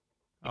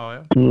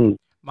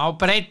 Má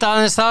breyta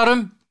aðeins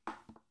þarum?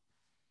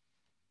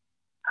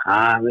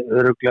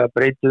 Örugglega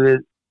breytum við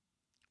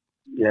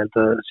ég held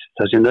að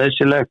það sé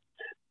nöðsilegt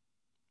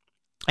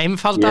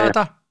einfalda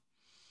þetta?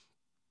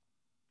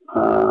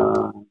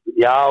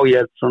 Já, ég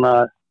held svona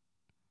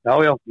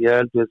ég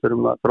held við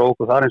þurfum að þróa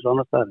okkur þar eins og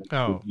annars staðar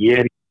ég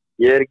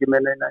er ekki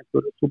með neina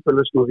einhver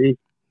superlösn og því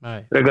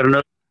frekar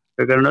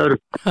en öðru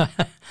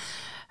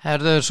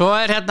Herðu, svo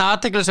er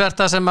athyglisvert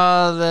sem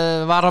að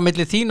var á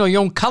milli þín og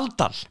Jón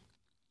Kaldal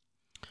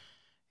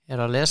ég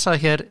er að lesa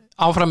hér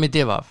áfram í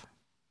Divaf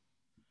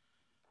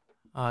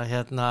að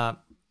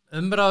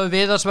umræðu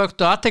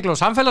viðarsvöktu athygli á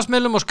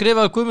samfélagsmiðlum og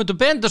skrifaði Guðmundur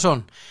Benediktsson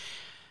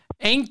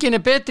enginn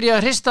er betri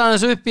að hrista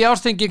aðeins upp í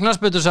ársþingi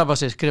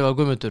knattspyrnusambandsins, skrifaði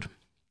Guðmundur.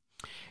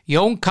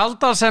 Jón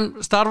Kaldal sem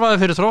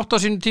starfaði fyrir Þrótt á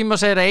sínum tíma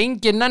segir að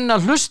enginn nenni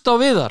að hlusta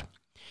á Viðar.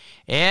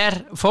 Er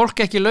fólk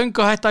ekki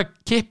löngu hætt að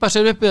kippa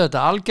sér upp við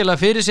þetta,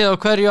 algjörlega fyrir sig á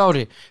hverju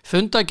ári?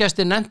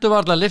 Fundagestir nenntu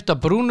varla að lyfta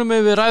brúnum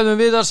yfir ræðum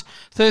Viðars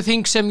þau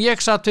þing sem ég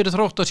satt fyrir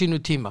Þrótt á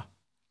sínum tíma.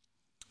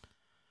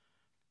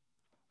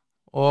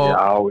 Og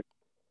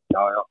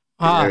Já.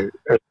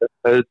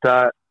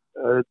 Auðvitað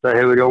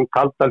hefur Jón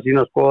Kaldal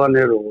sína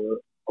skoðanir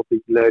og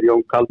byggilega er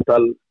Jón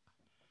Kaldal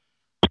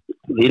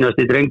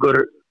fínasti drengur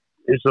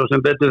eins og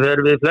sem betur fer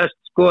við flest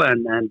sko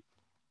en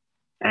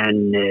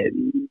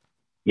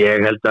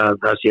ég held að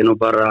það sé nú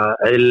bara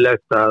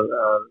eðlilegt að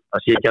það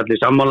sé ekki allir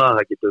sammála,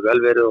 það getur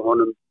vel verið og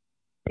honum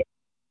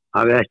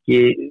hafi ekki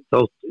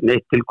þótt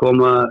neitt til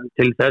koma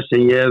til þess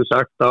sem ég hef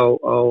sagt á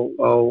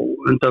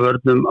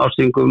undanförnum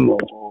ársþingum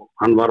og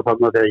hann var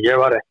þarna þegar ég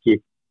var ekki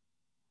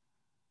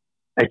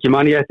ekki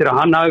man ég eftir að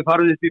hann hafi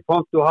farið upp í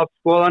pontu og haft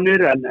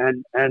skoðanir en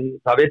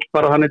það vill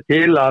bara þannig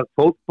til að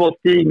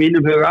fótbolti í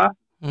mínum huga,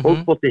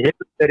 fótbolti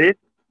hefur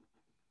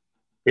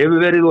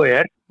verið og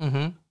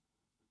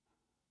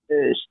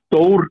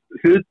stór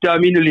hluti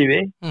af mínu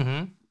lífi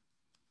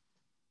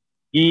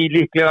í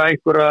líklega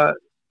einhverja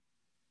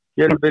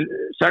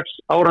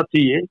 6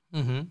 áratugi.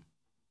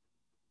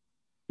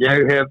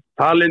 Ég hef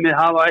talið mig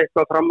hafa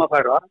eitthvað fram að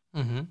færa.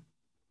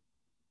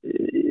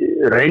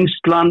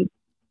 Reynslan,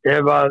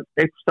 ef að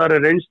eitthvað starri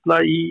reynsla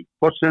í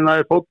hvort sem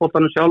það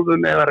fótboltanum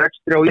sjálfum eða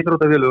rekstri á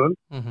íþróttafélögum,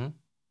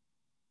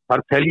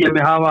 þar tel ég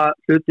mig hafa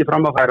hluti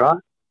fram að færa.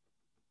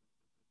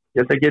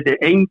 Ég held að geti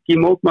engi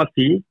mótmælt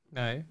því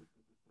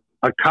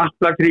að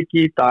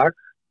Kaplakriki í dag,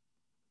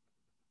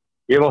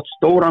 ég hef átt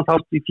stóran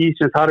þátt í því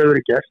sem þar hefur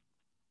verið gert,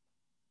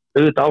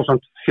 auðvitað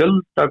ásamt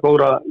fjölda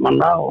góðra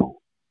manna og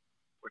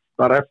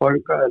það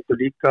F-fáinga, heldur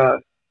líka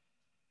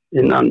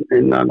innan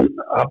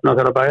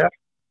Hafnarfjarðarbæjar.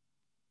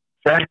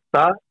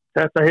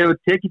 Þetta hefur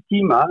tekið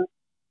tíma,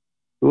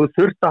 þú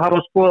þurft að hafa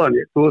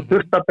skoðanir, þú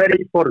þurft að berja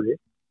í borði,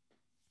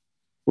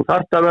 þú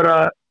þarft að vera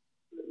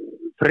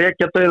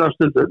frekja dauðan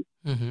stundum,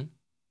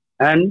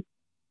 en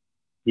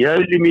í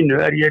eðli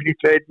mínu ég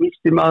líklega einn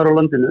miksti maður á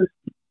landinu.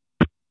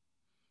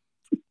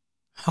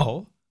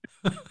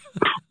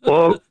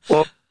 og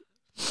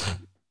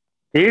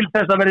til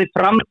þess að verði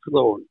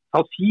framþróun, þá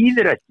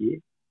þýðir ekki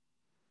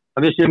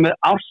að við séum með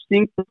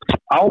ársting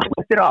ár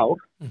eftir ár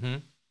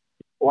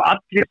og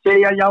allir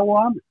segja já og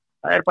amen.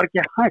 Það er bara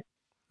ekki hægt.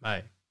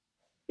 Nei.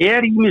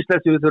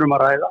 Ýmislegt sem við þurfum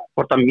að ræða,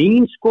 hvort að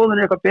mín skoðun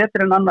er eitthvað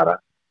betri en annara.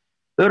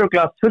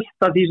 Örugglega fullt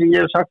af því sem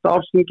ég hef sagt á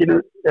árstinginu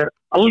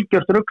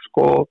algjört rugl,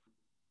 sko,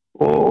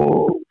 og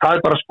það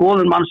er bara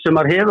skoðun mann sem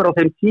maður hefur á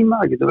þeim tíma.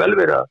 Það getur vel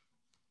verið að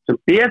sem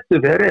betur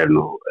fyrir er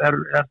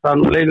það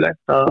nú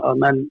leiflegt að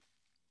menn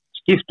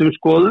skiptum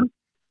skoðun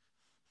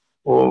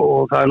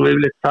og það er nú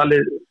yfirleitt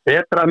talið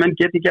betra að menn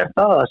geti gert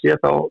það,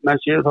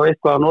 menn séu þá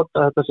eitthvað að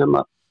nota þetta sem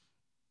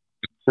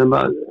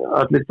að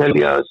allir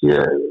telja að sé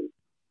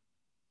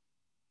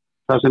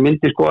það sem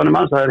myndir skoðanum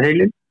hans, það er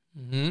heilin,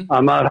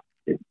 að maður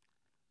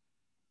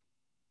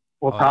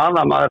og það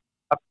að maður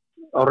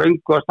á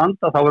röngu að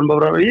standa, þá verður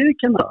maður að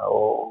viðurkenna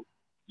og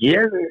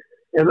ég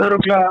hef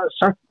örugglega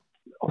sagt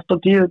oft á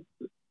tíu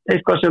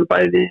eitthvað sem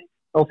bæði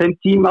á þeim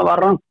tíma var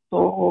rangt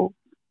og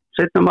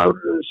seinna maður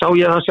sá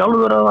ég það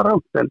sjálfur að það var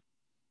rangt,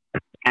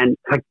 en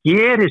það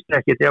gerist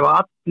ekkert ef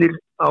allir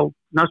á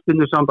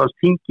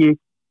knattspyrnusambandsþingi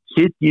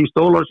sitji í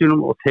stólar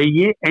sínum og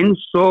þegi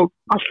eins og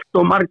allt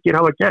og margir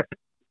hafa gert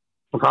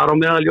og það er á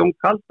meðal Jón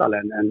Kaldal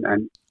en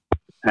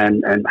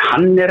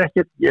hann er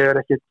ekkert, ég er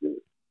ekkert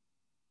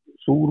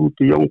súr út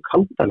í Jón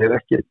Kaldal, ég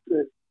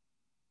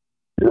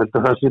held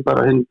að það sé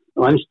bara hinn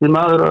vænsti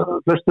maður að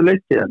flestu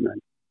leyti, en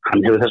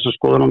hann hefur þessa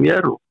skoðun á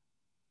mér og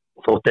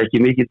þótt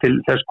ekki mikið til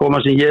þess koma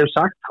sem ég hef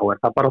sagt, þá er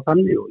það bara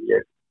þannig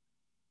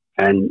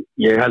en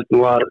ég held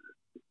nú að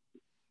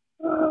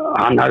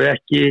hann hafi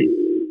ekki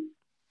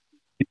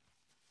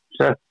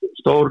sett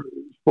stór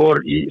spor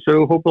í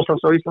sögu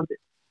fótboltans á Íslandi.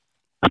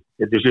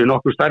 Þetta séu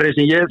nokkuð stærri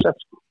sem ég hef sett,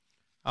 sko.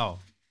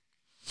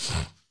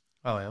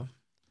 Já.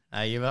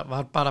 Nei, ég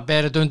var bara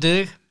berið undir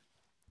þig.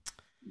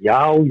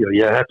 Já,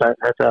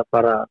 þetta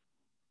bara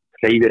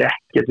hreyfir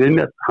ekkert við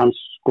mér, hans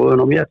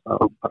skoðun á mér, það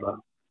var bara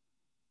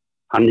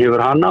hann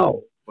hefur hana og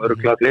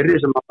örugglega fleiri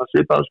sem hafa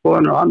svipaða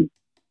skoðun og hann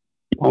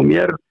á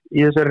mér í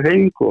þessari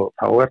hreyfingu og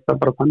þá er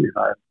það bara þannig,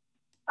 það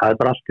er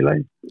bara allt í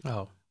lagi. Já.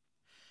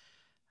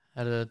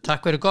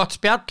 Takk fyrir gott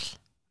spjall,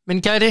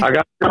 minn kæri.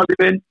 Takk fyrir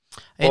minn.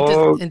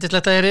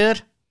 Yndislegt að þér.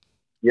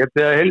 Ég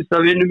ætti að heilsa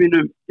vinnu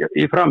mínum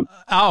í Fram.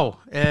 Já,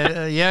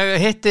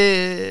 ég hitti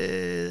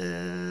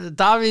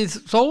Davíð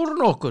Þór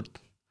nokkur.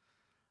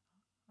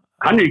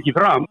 Hann er ekki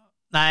Fram.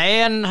 Nei,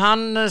 en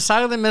hann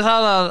sagði mig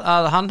það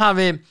að hann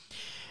hafi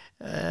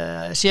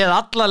séð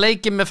alla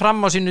leiki með Fram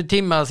á sínu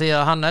tíma því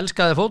að hann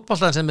elskaði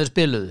fótboltann sem þeir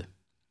spiluðu.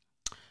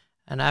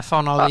 En F.A.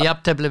 náði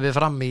jafntefli við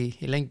Fram í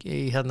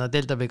hérna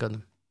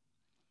deildabikarnum.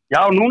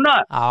 Já,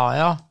 núna?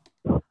 Já.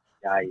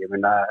 Já, ég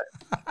meina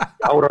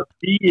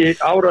áratíi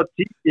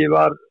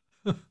var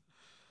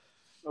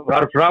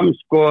Fram,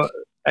 sko,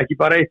 ekki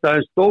bara eitt af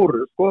þeim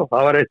stóru, sko,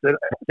 það var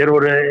þeir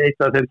voru eitt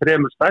af þeim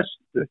 3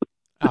 stærstu.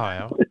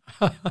 Já.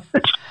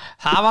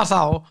 Það var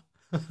þá.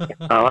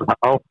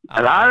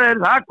 En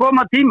það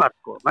koma tímar,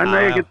 sko.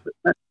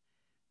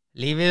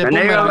 Lífið er búið.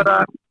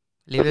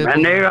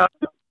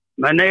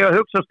 Menn eiga að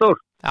hugsa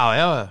stórt.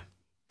 Já.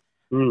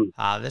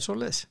 Það er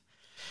svoleiðis.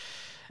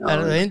 Það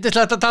er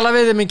yndislegt að tala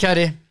við þig, minn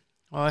kæri.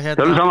 Og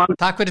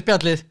takk fyrir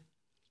spjallið.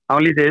 Á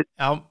lítið.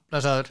 Já,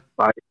 blessaður.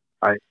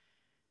 Bye.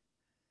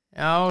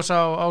 Já,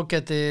 sá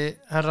ágæti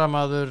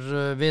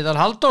herramaður Viðar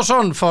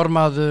Halldórsson,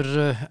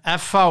 formaður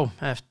F.A.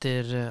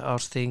 eftir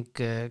ársþing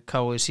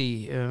KSÍ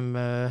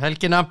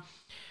helgina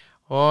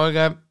og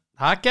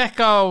það gekk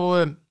á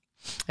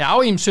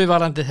ýmsu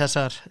varðandi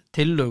þessar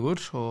tillögur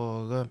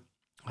og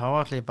þá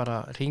ætla ég bara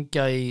að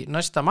hringja í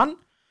næsta mann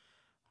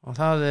og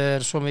það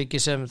er svo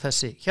mikið sem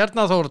þessi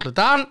hérna Þórhallur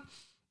Dan.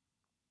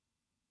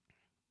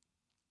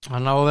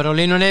 Hann á að vera á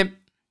línunni.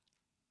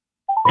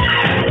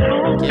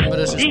 kemur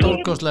þessi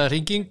stórkostlega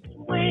hringing.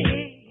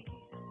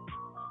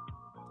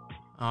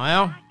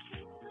 Já,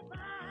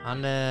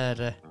 hann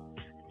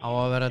á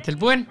að vera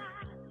tilbúinn.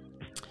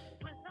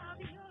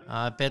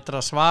 Það betra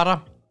að svara.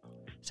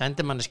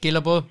 Sendi manni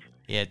skilaboð,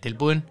 ég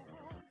tilbúinn.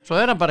 Svo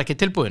hann bara ekki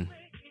tilbúinn.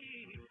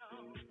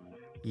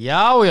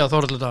 Já,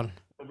 Þórhallur.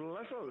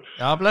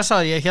 Já,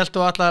 blessað, ég hélt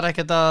þú allar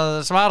ekkert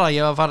að svara.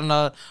 Ég var farin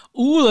að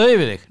úða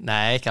yfir þig.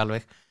 Nei, ekki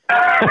alveg.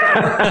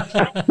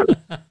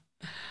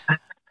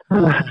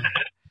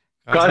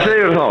 Hvað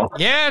segir þá?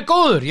 Ég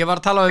góður, ég var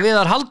að tala við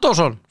Viðar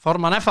Halldórsson,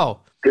 formann FH.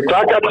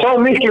 Það gat svo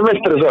mikið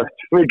mestri sagt,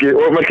 mikið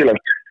og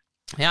merkilegt.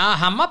 Já,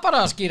 hann var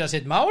bara að skýra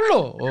sitt mál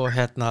og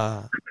það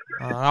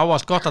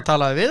áast gott að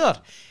tala við Viðar.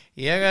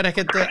 Ég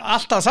ekkert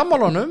alltaf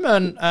sammála honum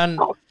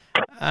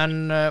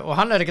og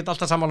hann ekkert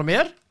alltaf sammála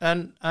mér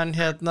en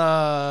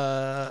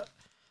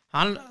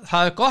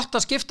það gott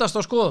að skiptast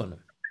á skoðunum.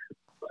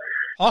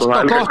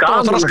 Alltaf gott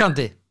og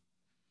þroskandi.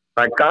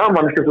 Það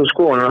gaman að skipta á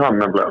skoðunum með hann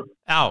nefnilega.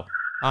 Já,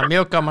 það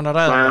mjög gaman að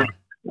ræða hann.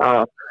 Já,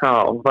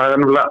 það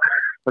nefnilega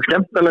það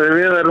skemmtilega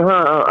við að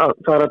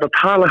það hægt að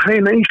tala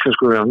hreina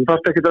íslensku við hann. Það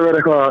þarf ekki að vera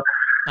eitthvað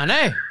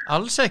Nei,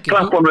 alls ekki.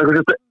 Klappa hann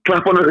eitthvað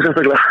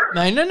sérstaklega.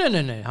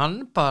 Nei, hann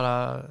bara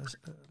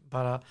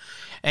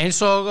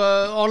eins og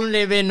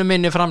Olli vinnu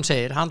minni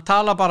framsegir, hann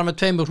talar bara með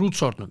 2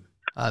 hrútsornum.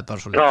 Það bara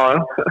svo Já.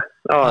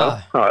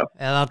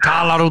 Eða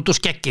talar út úr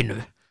skegginu.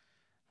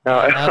 Já.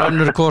 Það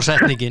önnur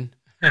setningin.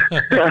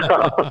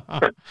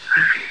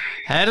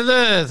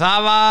 Herðu, það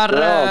var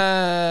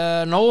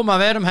nóg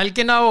að vera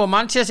helgina og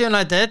Manchester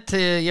United,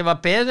 ég var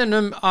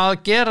beðinn að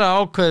gera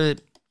ákveð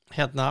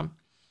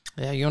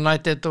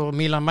United og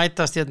Milan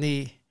mætast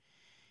í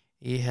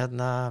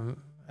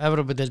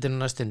Evrópudeildinu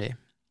næstunni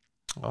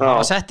og það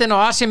var sett inn á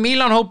AC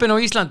Milan hópin á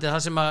Íslandi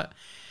þar sem að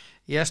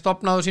ég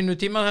stofnaði á sínu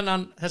tíma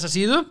þessa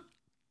síðu.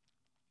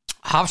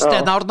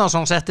 Hafsteinn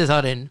Árnason setti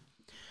þar inn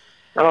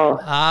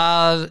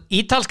að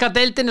ítalska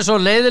deildin svo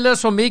leiðilega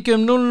svo mikið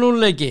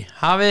 0-0 leiki.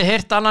 Hafið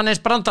heyrt annan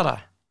eins brandara?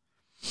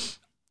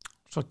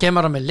 Svo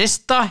kemur hann með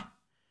lista.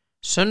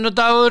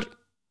 Sunnudagur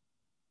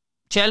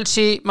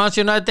Chelsea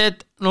Manchester United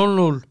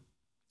 0-0.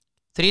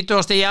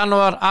 30.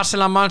 janúar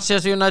Arsenal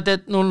Manchester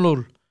United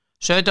 0-0.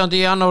 17.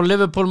 janúar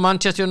Liverpool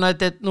Manchester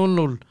United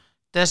 0-0.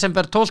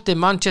 Desember 12.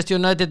 Manchester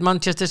United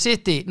Manchester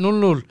City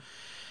 0-0.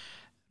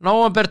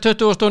 November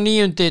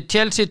 29.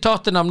 Chelsea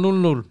Tottenham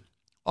 0-0.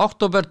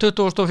 Oktober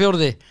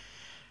 24.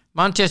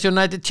 Manchester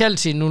United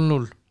Chelsea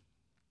 0-0.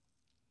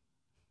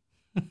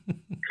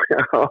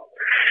 Já,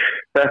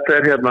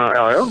 þetta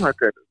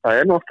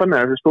það nú oft þannig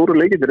að þessi stóru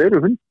leikir eru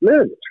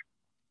hundleðir.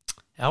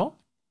 Já,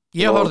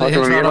 ég horfði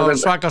hins vegar á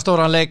svaka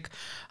stóran leik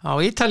á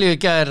Ítalíu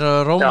í gær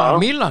Róma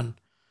og Milan.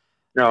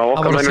 Já,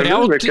 það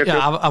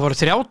voru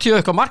 30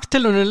 eitthvað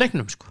marktilunni í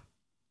leiknum sko.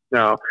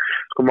 Já,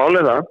 sko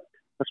málið það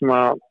sem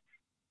að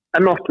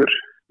ennáttur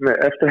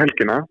eftir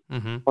helgina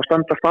og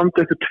standa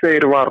eftir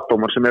 2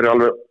 vardómar sem eru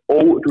alveg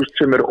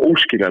sem eru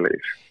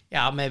óskiljanlegir.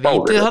 Já, með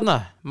vítið þarna.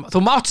 Þú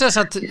mátt þess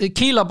að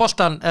kýla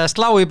boltan eða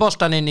slá í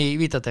boltan inn í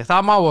vítateig.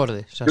 Það má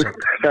orði.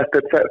 Þetta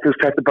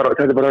er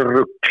bara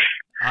rugl.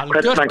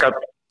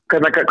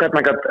 Hvernig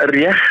hann gat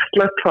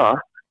réttlætt það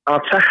að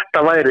þetta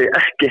væri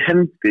ekki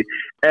hendi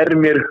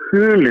mér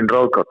hulin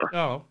ráðgáta.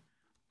 Já.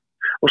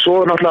 Og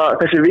svo náttúrulega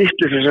þessi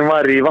vitleysa sem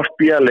var í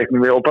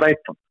VfB-leiknum og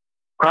Brighton.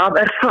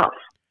 Hvað er það?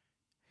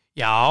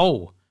 Já,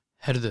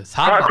 herðu,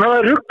 það hvaða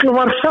rugl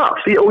var það?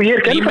 Og ég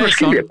ekki ennþá að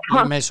skilja.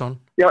 Mason.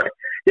 Já,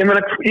 ég meina,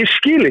 ég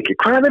skil ekki.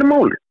 Hvað er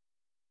málið?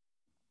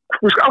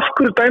 Af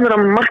hverju dæmir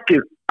hann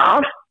markið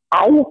á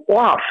og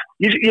af?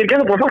 Ég er ekki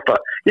ennþá búin að fatta.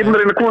 Ég er búin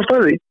að reyna að koma að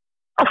staði.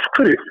 Af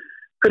hverju?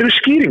 Hver eru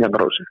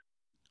skýringarnar á þessu?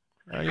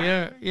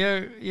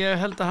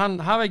 Ég held að hann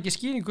hafi ekki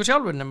skýringu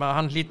sjálfur nema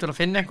hann hlýtur að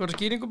finna einhverja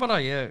skýringu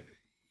bara.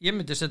 Ég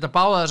myndi setja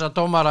báða þessa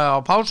dómara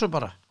á pásu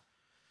bara.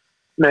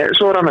 Nei,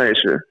 svo er hann að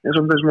þessu, eins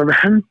og þessum við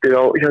hendi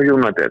hjá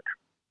United.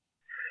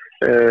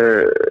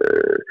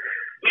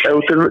 Ef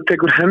þú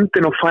tekur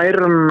hendin og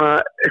færir hann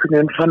einhvern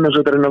veginn þannig að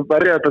þetta er að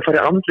verja þetta að fara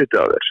í andlitið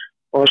á þér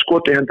og það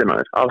skoti hendina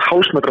þér, að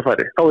hálsmetra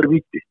færi, þá er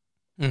víti.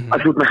 Að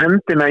þú ert með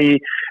hendina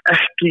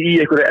ekki í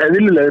einhverju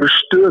eðlilegri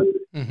stöðu.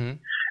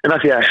 En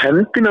að því að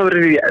hendina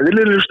verið í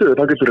eðlilegri stöðu,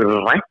 þá getur þú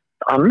rænt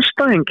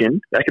andstæðingin,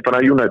 ekki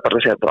bara United, bara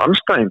að segja bara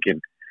andstæðingin,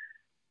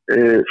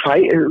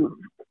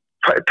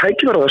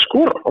 tækifæri að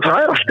skora og það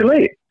er allt í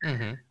lagi.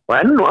 Og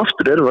enn og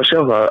aftur erum við að sjá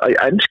það að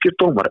enskir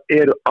dómar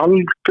eru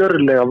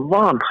algjörlega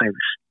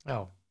vanhæfis. Já.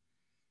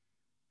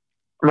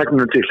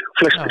 Megnum til,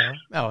 flestir.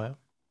 Já.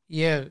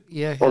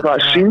 Og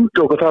það sýndi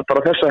okkur það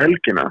bara þessa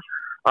helgina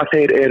að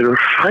þeir eru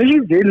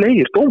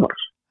hræðilegir dómar.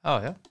 Já,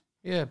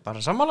 ég er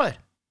bara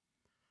sammálaðir.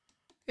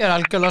 Ég er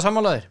algjörlega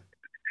sammálaðir.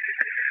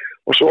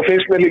 Og svo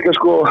finnst mér líka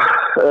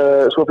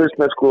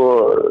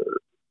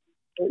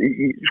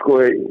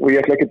og ég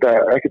ætla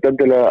ekkert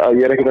endilega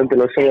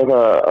að segja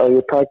það að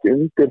ég taki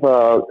undir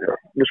það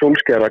með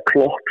Solskjær að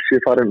Klopp sé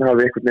farin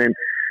hafi einhvern veginn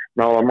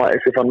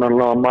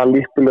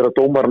manipulera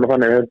dómarinn og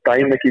þannig að það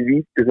dæmi ekki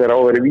víti þegar á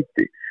að vera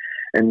víti.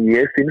 En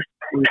ég finnst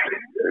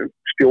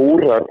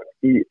stjórar á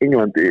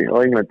Englandi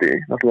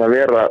ætla að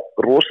vera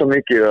rosa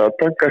mikið að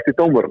tankast í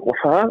dómar og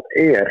það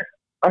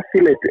að því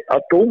leyti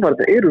að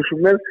dómarnir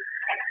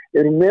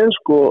eru með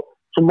sko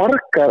svo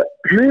margar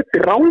hluti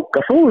ranga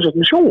þó þess að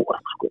með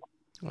sjónvarp sko.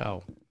 Já.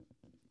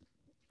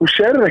 Þú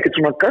sérðu ekkert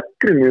svona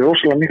gagnrýni,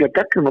 rosalega mikla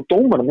gagnrýni á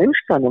dómarnum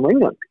einstæðan á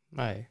Englandi.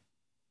 Nei.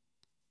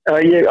 Eða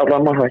ég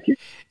alveg maður það ekki.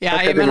 Já,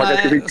 ég meina,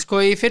 sko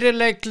í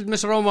fyrirleik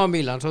með Róma og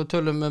Mílan, svo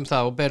tölum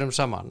það og berum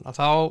saman, að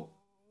þá,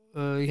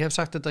 ég hef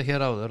sagt þetta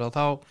hér áður, og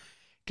þá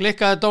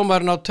klikkaði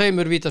dómarinn á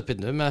 2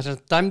 vítaspyrnum, eða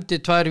sem dæmdi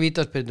 2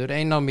 vítaspyrnur,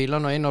 1 á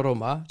Mílan og 1 á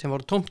Róma, sem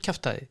voru tómt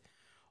kjaftaði.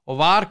 Og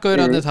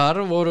gaurarnir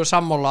þar voru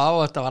sammála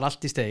og þetta var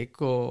allt í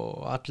steik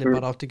og allir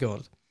bara átti ekki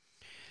orð.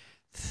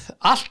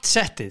 Allt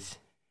settið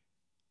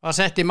var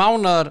sett í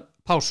mánaðar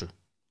pásu.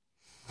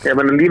 Ég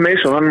menn Lee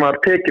Mason, hann var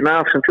tekin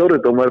af sem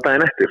fjórðudómari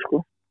daginn eftir, sko.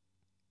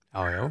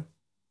 Já.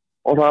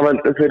 Og það var,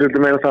 þeir vildu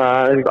meina það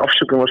að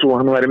afsökun var svo að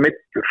hann væri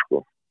meiddur, sko.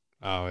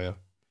 Já.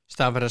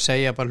 Staðan fyrir að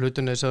segja bara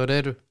hlutunni þess að þeir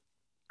eru.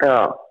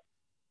 Já.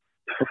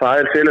 Og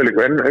það félaglíku,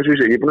 en eins og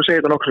ég er búin að segja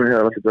þetta nokkuð sem ég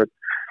hef alltaf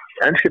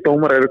enski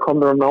dómar eru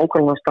komin á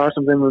nákvæmlega stað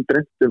sem þeim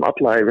dreymt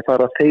alla æfi,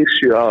 það að þeir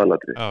séu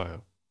aðalatri. Já.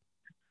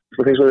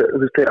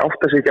 Þeir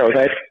átta sig ekki á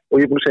það og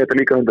ég er búin að segja þetta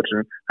líka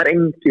 100%. Það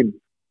enginn,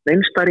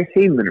 neinstar í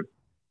heiminum,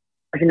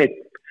 ekki neitt,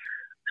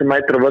 sem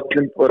mætir á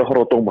völlum og að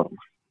horfa á dómarna.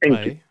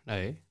 Enginn.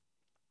 Nei.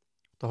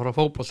 Það horfa á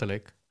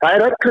fótboltaleik.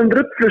 Það öllum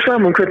drullu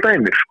saman hver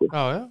dæmir, sko.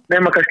 Já.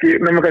 Nema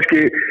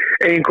kannski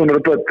eiginkonur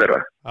og börn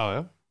þeirra.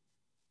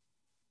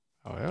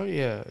 Já,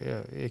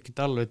 ég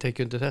get alveg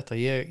tekið undir þetta.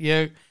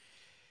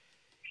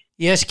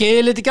 Ég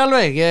skil þetta ekki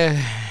alveg, ef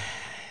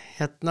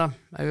ég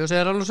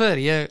segir alveg svo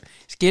ég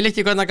skil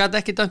ekki hvernig það gæti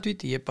ekki dæmt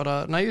víti, ég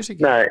bara næði þess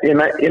ekki. Nei, ég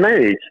næði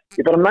því ekki,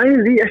 ég bara næði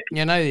því ekki.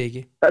 Ég næði því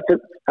ekki.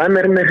 Það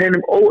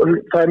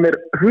er mér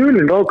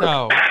hulun rákast. Já,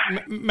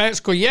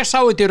 sko ég sá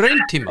þetta í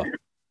rauntíma.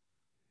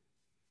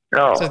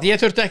 Já. Þess að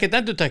ég þurfti ekkert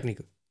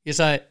endurtekningu, ég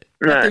sagði,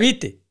 þetta er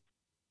víti.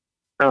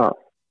 Já.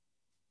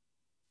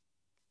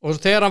 Og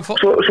þegar hann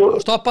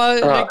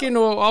stoppaði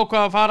leikinn og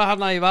ákvað að fara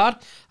hana í VAR,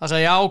 það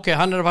sagði, já, ok,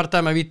 hann er að fara að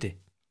dæma víti.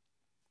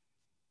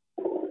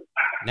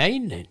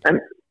 Nei.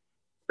 En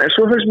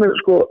svo finnst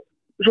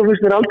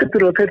mér aldrei að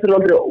þeir þurfa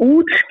aldrei að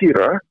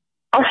útskýra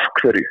af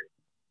hverju.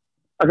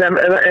 Ef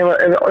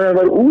það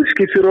var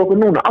útskýrt fyrir okkur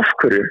núna af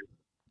hverju,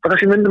 þá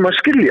kannski myndum að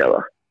skilja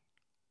það.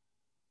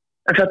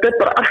 En þetta er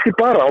bara allt í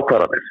bara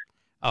ákvarðanir.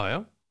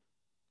 Já.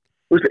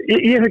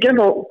 Ég hef ekki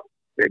ennþá,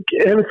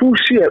 hefur þú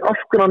séð af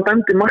hverju hann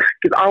dæmdi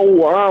markið á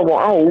og af og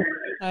á?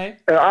 Nei.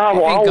 Af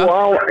og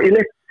á í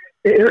leik.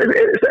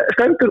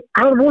 Stendur,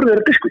 hvað voru þeir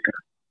að diskutera?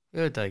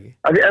 Ég veit það ekki.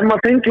 Af því ef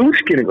maður fengi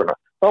útskýringuna,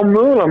 þá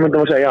mögulega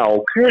myndum að segja, já,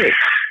 ok.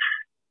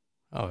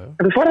 Já.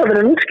 En það fara að vera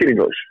en útskýring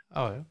á þessu.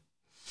 Já.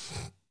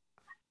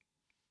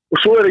 Og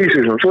svo í þessu,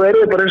 svo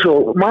þau bara eins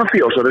og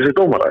mafíásar, þessi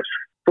dómaræðis.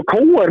 Svo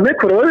kóar með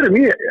hverju öðrum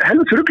í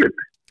helvits ruglið.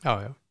 Já.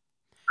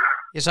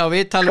 Ég sá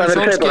viðtalið við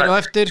Solskjær og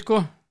eftir, sko.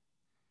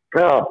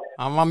 Já.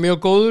 Hann var mjög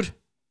góður.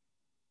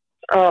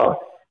 Já.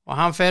 Og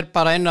hann fer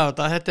bara inn á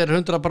þetta. Þetta er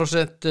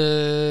 100%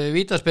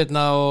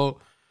 vítaspyrna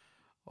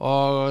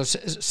og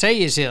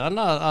segir síðan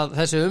að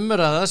þessi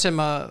umræða sem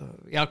að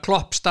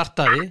Klopp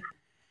startaði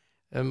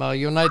að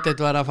United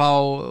var að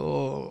fá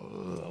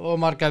og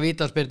marga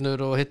vítaspyrnur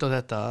og hitt og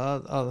þetta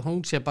að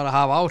hún sé bara að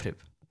hafa áhrif.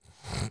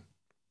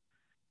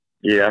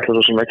 Ég ætla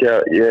svo sem ekki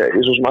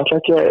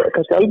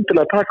kannski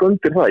alveg að taka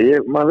undir það,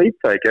 maður veit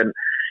það ekki en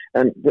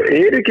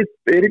er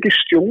ekki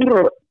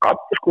stjórar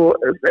sko,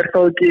 er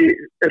það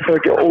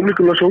ekki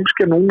ólíkulega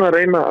Solskjær núna að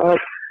reyna að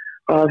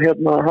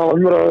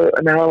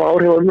hafa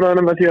áhrif á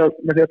umræðinu með því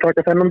að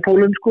taka þennan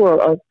pólinn sko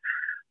að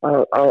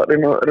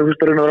reyna að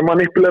vera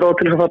manipulera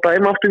til þess að það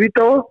dæma aftur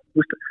víta á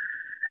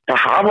það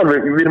hafa alveg,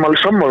 við erum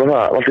alveg sammála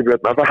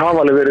það hafa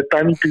alveg verið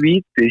dæmt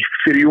víti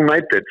fyrir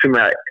United sem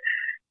að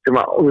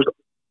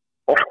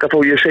orka þó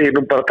ég segi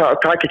nú bara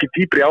taka ekki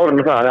dýpri ára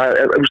en það er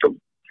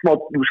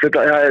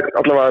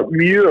allavega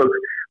mjög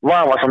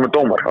vafasamur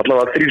dómar,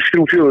 allavega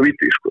 3-4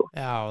 víti sko.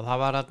 Já, það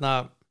var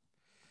það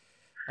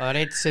var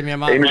eitt sem ég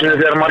einu sinni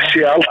þegar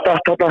Martial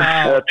datt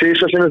eða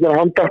tvisvar sinni þegar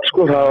hann datt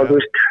sko, það var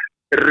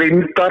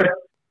reyndar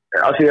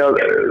af því að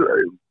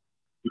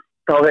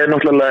þá er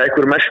náttúrulega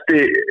einhver mesti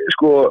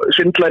sko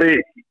svindlari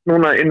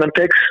núna innan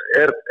Tex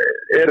er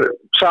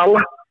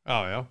Sala.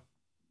 Já.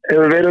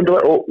 Hefur verið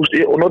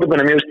og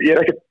notabenni, ég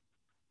er ekki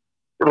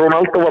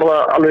Ronaldo var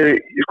það alveg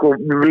sko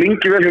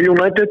lengi vel hjá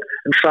United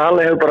en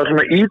Sala hefur bara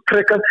svona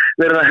ítrekkað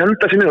verið að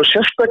henda sinni og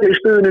sérstaklega í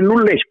stöðunni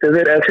 0-1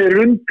 eða þeir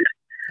eru undir.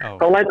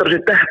 Þá lætur það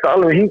sér detta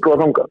alveg hinga og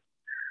þangað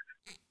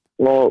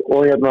og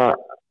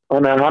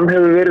þannig að hann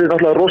hefur verið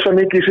náttúrulega rosa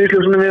mikið í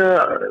sviðsljósunum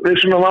við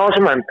svona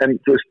vafasamenn en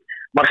þú veist,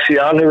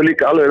 Martial hefur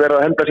líka alveg verið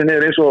að henda sér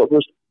niður eins og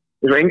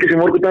engi sem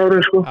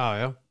morgundagurinn sko.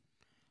 Já,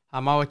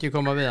 það má ekki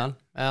koma við hann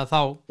eða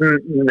þá.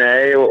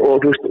 Nei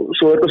og þú veist,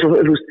 svo er þetta svo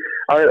þú veist,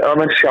 að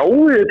mann sjáu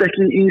þetta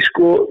ekki í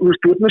sko, þú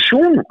veist með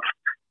sjónvarp.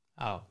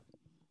 Já.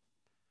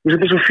 Þú veist,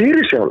 þetta er svo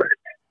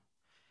fyrirsjálegt.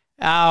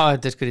 Já,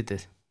 þetta er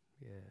skrítið.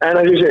 En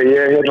að ég segi,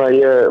 ég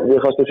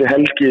fannst þessi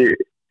helgi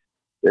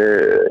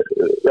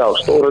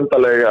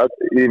stórundarlega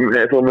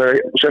þó með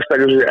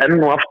sérstaklega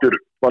enn og aftur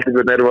Valtýr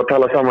Björn erum við að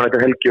tala saman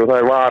eftir helgi og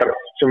það var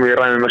sem við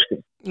ræðum mest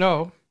Já,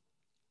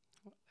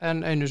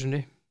 en einu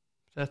sinni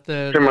þetta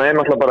sem er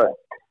náttúrulega bara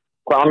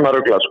hvað annar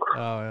rugla sko.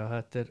 Já,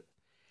 þetta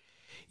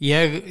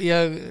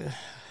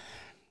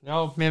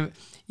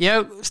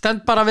ég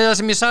stend bara við það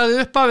sem ég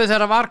sagði upp af við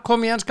þegar var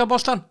kom í enska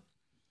boltan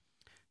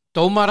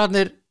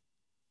dómararnir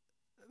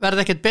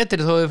verða ekkert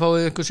betri þó þið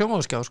fáið ykkur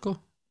sjónvarpsskjá sko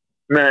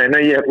Nei,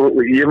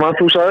 ég man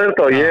þú sagði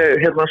þetta og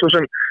ég svo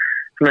sem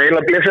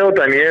eiginlega blessa á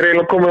þetta en ég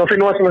eiginlega komin að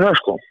finna vatn með það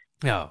sko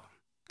Já,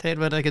 þeir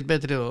verða ekkert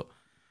betri og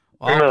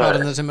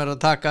ákvarðanir sem að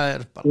taka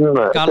bara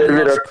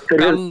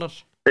galnar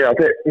Já,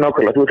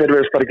 nákvæmlega, þeir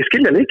verðast bara ekki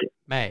skilja leikin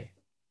Nei,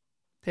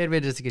 þeir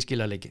verðast ekki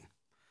skilja leikin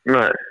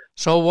Nei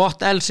So what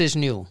else is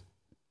new?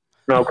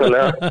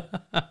 Nákvæmlega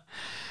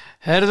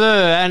Herðu,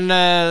 en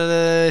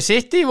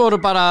City voru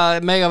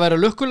bara mega vera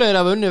lukkulegir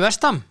af unni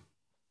Vestam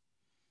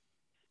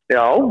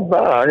Já,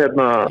 það,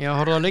 Já,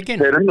 horfðu á leikinn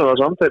þeir unnu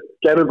það samt, þeir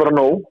gerðu bara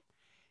nóg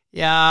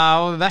Já,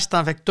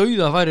 Vestam fekk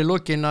dauða að færa í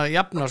lokin að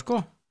jafna, sko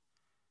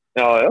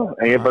Já,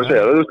 en ég bara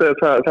segja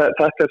þetta er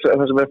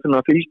það sem er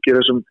að fylgir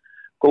þessum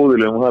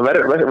góðulegum og það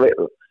verður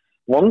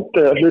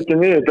vondið að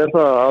hlutin við þetta er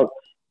það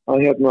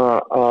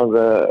að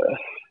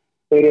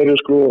þeir eru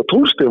sko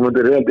 12 stigum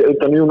undir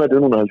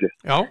United núna held ég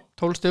Já,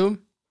 12 stigum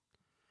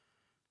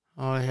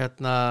og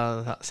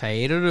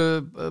þeir eru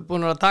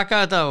búin að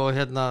taka þetta og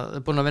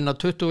búin að vinna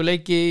 20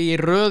 leiki í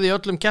röð í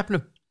öllum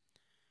keppnum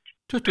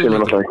 20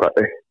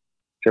 leiki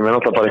sem er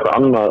náttúrulega bara eitthvað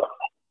annað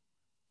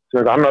sem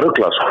er eitthvað annað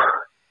rugla sko.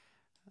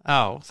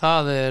 Já,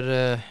 það er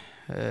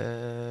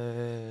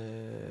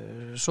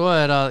svo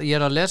er að ég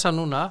er að lesa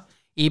núna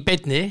í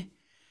beinni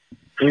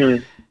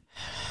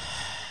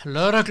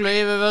lögreglu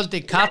yfirvöld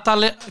í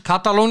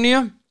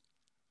Katalóníu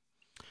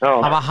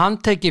hafa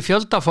handtekið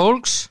fjölda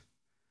fólks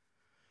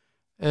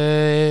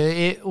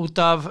út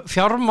af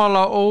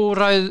fjármála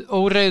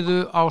óreiðu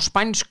á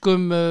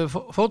spænskum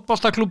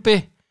fótboltaklúbbi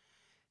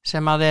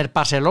sem að er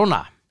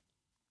Barcelona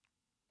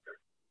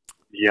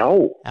Já,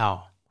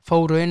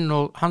 fóru inn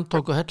og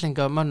handtóku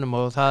hellinga af mönnum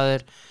og það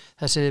er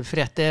þessi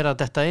frétt er að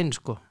detta inn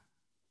sko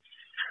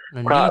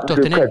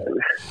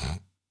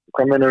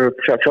Hvað meinar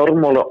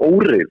fjármála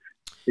óreið?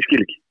 Ég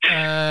skil ekki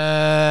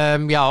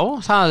Já,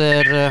 það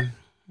er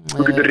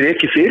Þú getur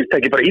rekið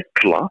fyrirtæki bara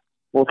illa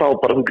og þá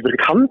bara þú getur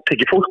ekki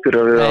handtekið fólk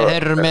fyrir Nei,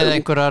 þeir eru með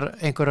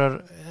einhverjar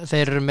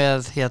þeir eru með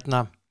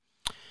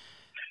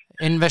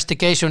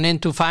investigation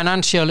into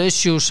financial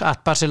issues at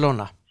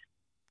Barcelona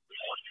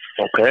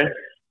Ok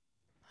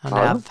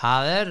Þannig að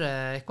það er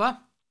eitthvað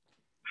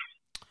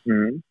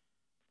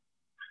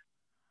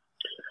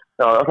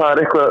Já, það er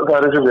eitthvað það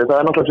er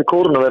náttúrulega þessi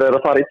kórunavera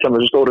að fara illa með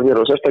þessu stóru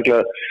hér og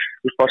sérstaklega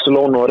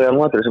Barcelona og Real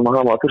Madrid sem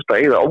hafa þurft að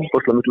eyða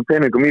ofboðslega miklu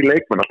peningum í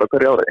leikmenn alltaf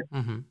hverju ári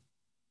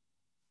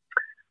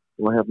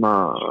og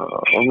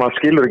maður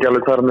skilur ekki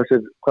alveg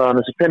hvaðan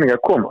þessi peningar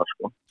koma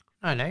sko.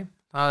 Nei,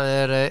 það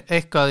er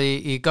eitthvað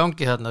í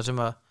gangi þarna sem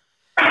að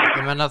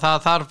ég menna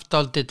það þarf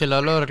dálítið til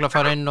að lögregla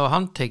fara inn og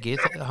handtaki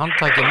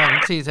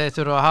menn því þeir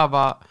þurfa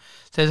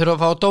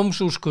að fá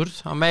dómsúrskurð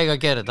að mega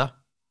gera þetta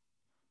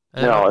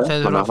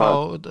þeir þurfa að fá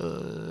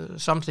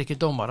samþykki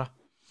dómara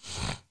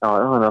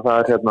þannig að það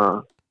er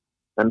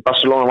en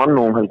Barcelona vann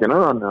nú helgina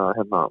þannig að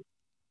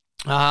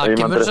það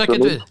kemur þess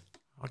ekkert við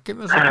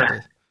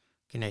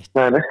ekki neitt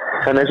Nei,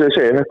 en eins og ég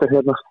segi þetta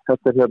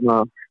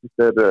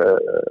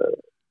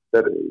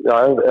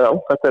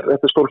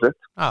er stórfrétt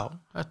Já,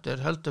 þetta er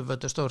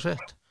heldur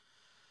stórfrétt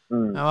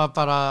það var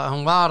bara,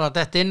 hún var að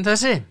detta inn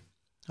þessi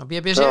á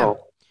BBC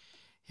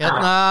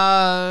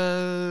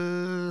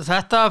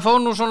þetta fór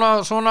nú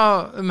svona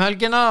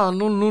helgina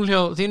 0-0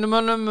 hjá þínum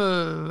mönnum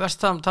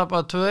West Ham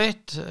tapað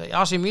 2-1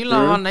 AC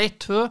Milan vann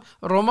 1-2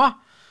 Roma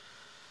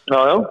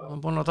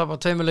búin að tapa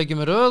 2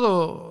 leikjum í röð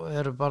og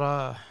eru bara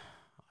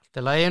allt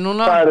í lagi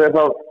núna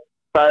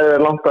það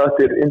er langt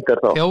eftir Inter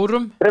þá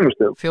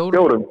 4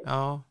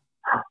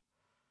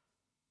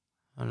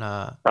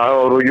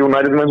 og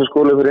United menn sem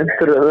skóla fyrir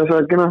Inter þessa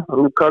helgina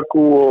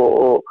Lukaku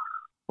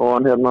og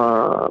hann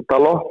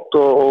Dalot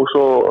og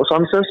svo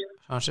Sanchez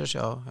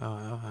já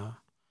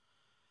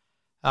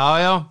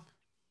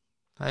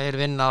það er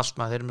vinna allt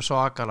maður, þeir eru með svo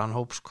akalan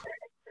hóp sko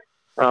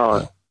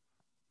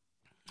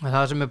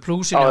það sem er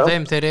plúsin á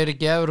þeim, þeir eru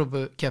ekki í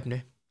Evrópukeppni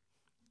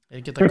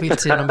þeir geta kvílt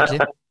síðan á milli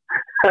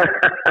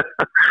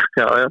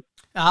já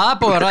það er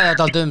búið að ræða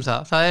þetta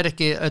það er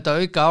ekki auðvitað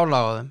auka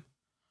álag á þeim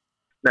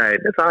Nei,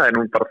 það er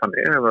nú bara þannig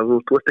þú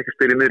ert ekki að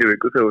spila í miðri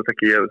viku þegar þú ert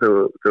ekki í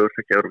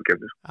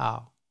Evrópukeppni Já,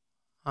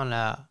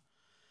 þannig að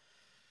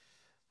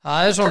það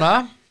er svona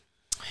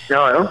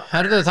Já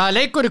Herðu, það er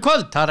leikur í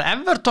kvöld, það er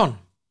Everton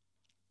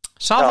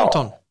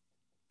Southampton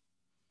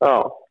Já,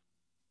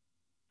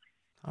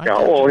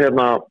 og við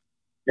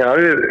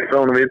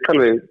ráðum viðtal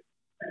við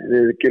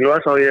Gylfa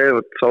sá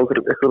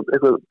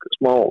eitthvað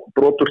smá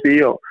brot úr því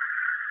á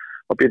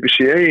BBC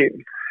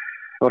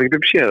það var ekki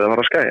BBC, það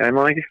var að Sky, ég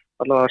maður ekki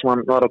allavega sem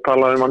hann var að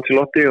tala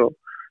Ancelotti og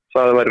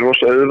sagði að það væri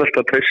rosa auðvelt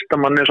að treysta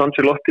manni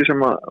Ancelotti sem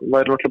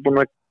væri náttúrulega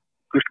búin að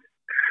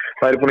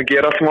það er búin að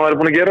gera allt sem það er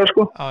búin að gera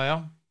sko. Já.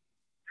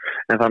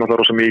 En það er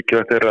náttúrulega rosa mikið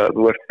þegar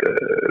þú ert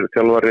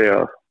þjálfari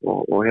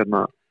og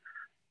hérna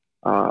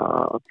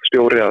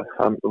stjóri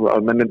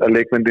að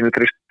leikmyndinu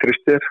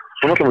tristir.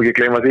 Svo náttúrulega ekki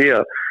gleyma því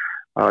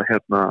að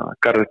hérna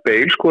Gareth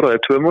Bale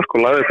skoraði 2 mörk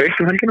og lagði beitt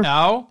helgina.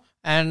 Já,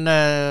 en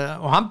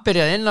og hann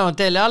byrjaði inn á en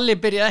Dele Alli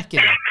byrjaði ekki.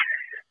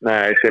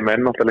 Nei, sem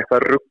náttúrulega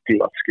eitthvað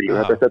rugglað, skilju.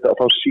 Þetta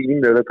þá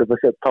sýnir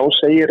þá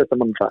segir þetta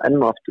mann það enn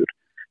og aftur.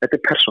 Þetta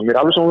er persón, mér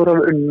er alveg saman að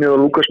vera unni og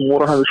Lukas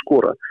Moura hafi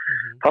skorað.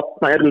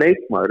 Þarna er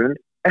leikmaðurinn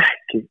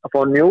ekki að fá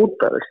að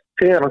njóta þess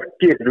þegar hann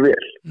gerir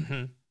vel.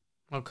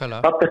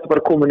 Þetta er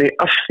bara komin í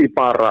assi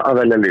bara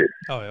að velja lið.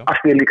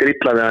 Assi er líka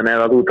illa við hann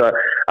eða þú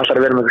alltaf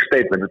að vera með eitthvað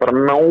statement. Bara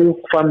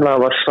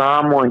nákvæmlega var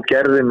sama og hann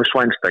gerði með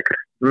Schweinsteiger.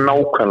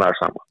 Nákvæmlega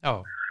sama. Já.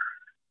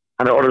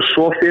 Hann er orðið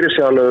svo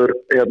fyrirsjálegur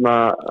hérna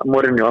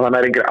Mourinho að hann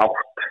er yngri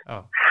 8.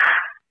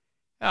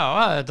 Já,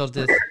 það er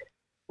dálítið.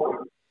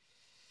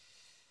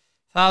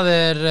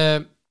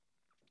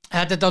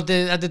 Þetta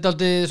er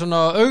dálítið svona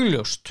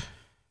augljóst.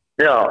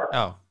 Já.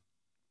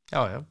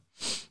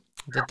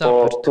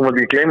 Og þú mátt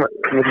ekki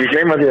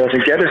gleyma því að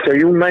sem gerðist á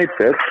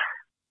United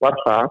var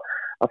það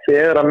að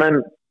þegar að menn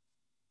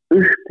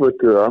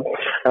uppvötuða að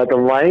þetta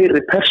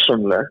væri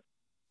persónlega,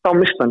 þá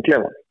mista hann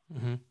klefann.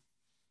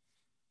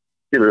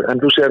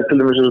 En þú sér til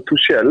dæmis að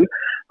Tuchel,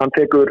 hann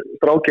tekur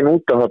strákinn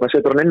út af þarna,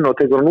 setur hann inn og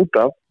tekur hann út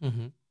af.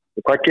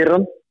 Og hvað gerir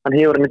hann? Hann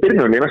hefur hann í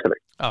byrjunum í næsta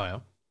leik. Já.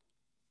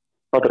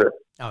 Fattar þau?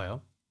 Já.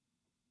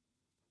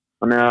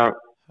 Þannig að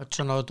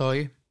Hudson Odoi.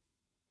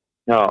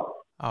 Já.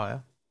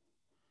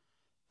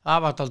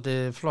 Það var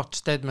dálítið flott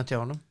statement hjá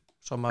honum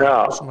sem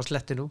að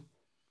sletti nú.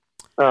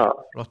 Já.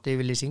 Flott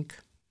yfirlýsing.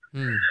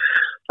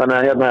 Þannig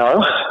að hérna,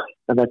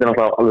 en þetta er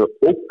náttúrulega alveg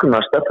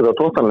ógnast eftir það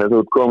tóttanlega. Þú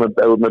ert komið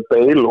með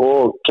Bale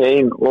og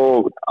Kane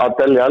og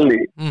Dele Alli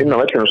inn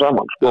á vellinu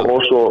saman. Sko,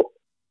 og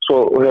svo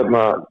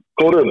hérna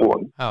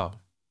góðuðbúin. Já.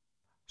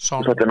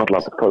 Song. Þetta er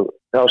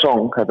náttúrulega,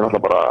 Song, þetta er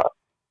náttúrulega bara,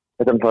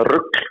 þetta er náttúrulega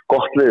rugl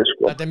gott lið,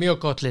 sko. Þetta er mjög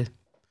gott lið.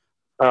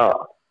 Já.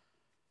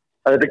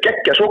 Þetta er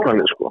geggja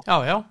sóknarlið, sko.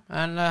 Já,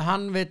 en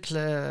hann vill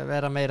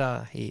vera meira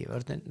í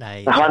vörnin.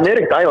 Nei. Hann er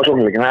ekkert að æfa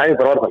sóknarleikin, hann er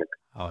bara varðarleik.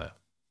 Já.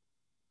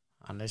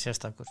 Hann er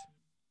sérstakur.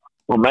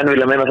 Og menn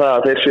vilja meina það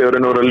að þeir séu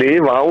að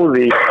lifa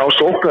á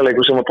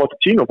sóknarleiku sem að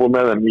Pochettino búið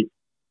með þeim í.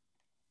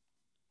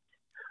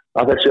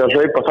 Að þeir séu að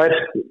hlaupa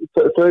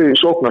þau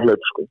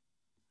sóknarleik, sko.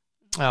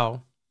 Já,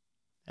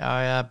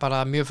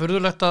 bara mjög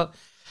furðulegt að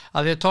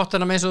við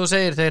Tottenham eins og þú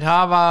segir, þeir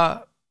hafa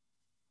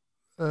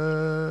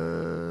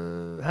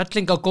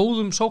hellinga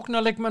góðum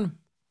sóknarleikmönnum.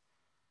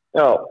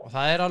 Já. Og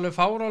það er alveg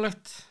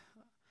fáránlegt.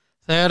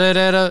 Þegar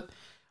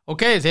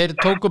þeir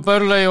tóku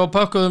Burnley og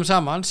pökkuðum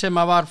saman sem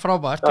að var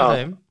frábært af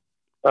þeim.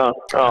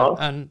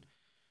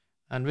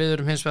 En við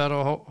erum hins vegar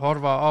að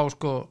horfa á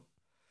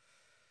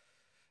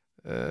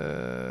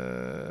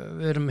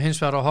við erum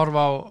hins vegar að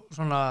horfa á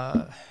svona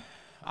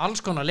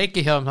alls konar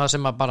leiki hjá það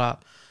sem að bara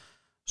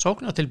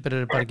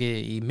sóknartilbyrður bara ekki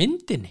í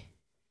myndinni.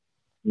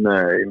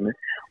 Nei.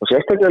 Og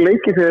sérstaklega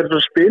leiki þeir eru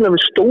að spila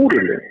við stóru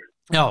lið.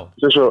 Já.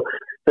 Þess að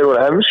þeir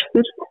voru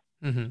efstir,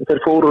 þeir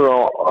fóru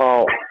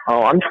á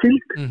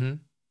Anfield,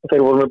 og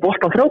þeir voru með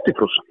boltan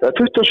 30%, eða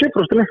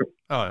 27% leikum.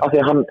 Af því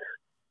að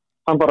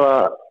hann bara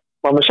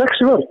var með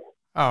 6 í vörð.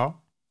 Já.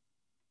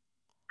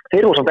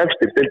 Þeir voru samt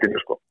efstir stildinu,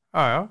 sko.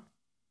 Já.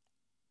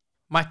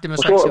 Mætti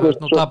með 6 í vörð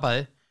og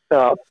tapaði.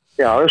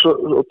 Já,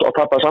 og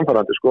tapaði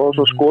samfærandi, sko. Og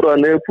svo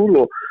skoraði Liverpool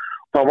og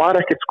það var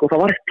ekkert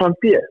plan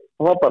B.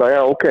 Það var bara,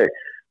 já, ok,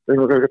 við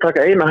erum kannski að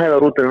taka eina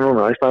hæðar útinu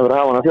núna í staðan fyrir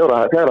að hafa hana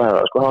 4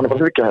 hæðar, sko, hafa hana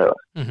bara 3 hæðar.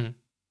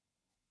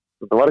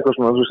 Það var eitthvað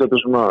svona, þú setur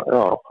svona,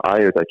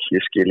 ég veit ekki,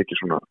 ég skil ekki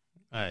svona.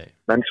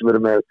 Menn sem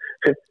eru með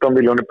 15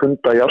 milljónir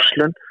punda í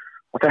árslun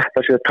og þetta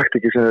sé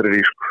taktikið sem þeir eru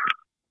í, sko.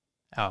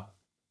 Já,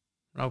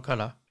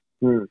 nákvæmlega.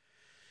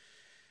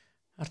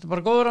 Ertu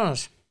bara góður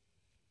annars?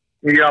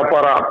 Já,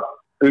 bara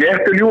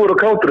léttur, ljúfur og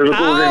kátur eins og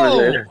þú þeim við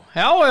segir.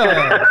 Já.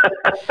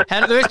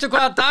 Herðu, veistu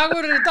hvaða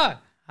dagur er í dag?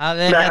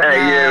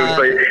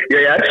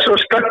 Ég er svo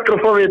spenntur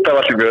að fá að vita,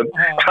 Valsibjörn.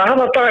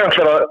 Hvaða dag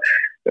ætlar að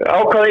á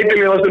hvaða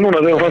eitilíð varstu núna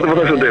þegar þú fannst upp á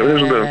þessum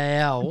dögum?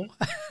 Já.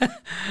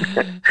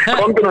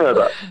 Komdu nú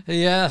þetta?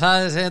 Já, það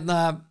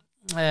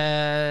er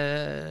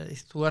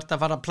þú ert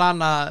að fara að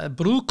plana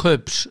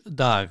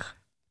brúðkaupsdag.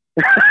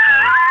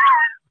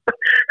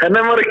 Henni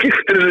var að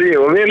giftur þig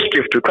og vel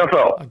giftur, hvað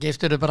þá?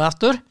 Giftur þig bara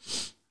aftur?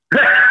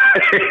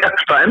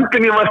 Það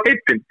endur ég var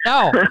heitin. Já,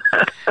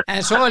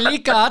 en svo er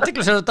líka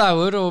athyglisverður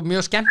dagur og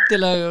mjög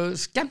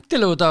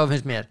skemmtilegu dagur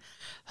finnst mér.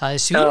 Það er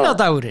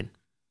svínadagurinn.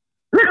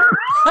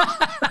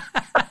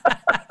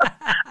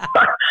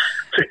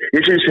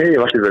 Ég segi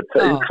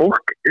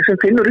fólk sem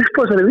finnur upp á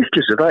þessari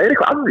vitleysu, það er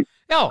eitthvað af því.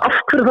 Já. Af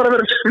hverju þarf að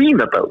vera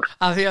svínadagur?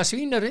 Af því að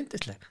svín er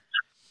yndisleg.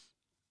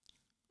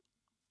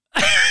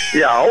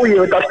 Já, ég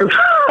veit alltaf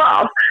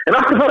það, en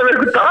af hverju þarf að vera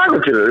eitthvað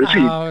dagur fyrir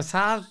þau? Já,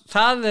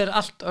 það er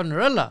allt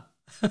önnur ölla.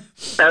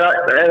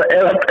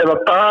 Eða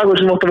dagur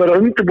sem átt að vera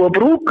undirbúa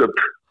brúðkaup.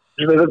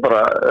 Þetta er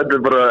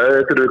bara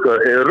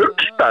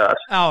ruggdagar.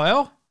 Já,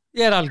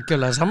 ég er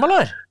algjörlega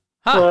sammálaður.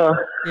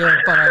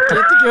 Ég bara get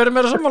ekki verið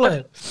meira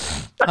sammálaðir.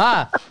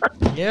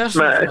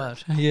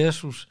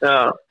 Jesús.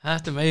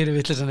 Þetta meiri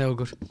vitleysan hjá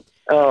okkur.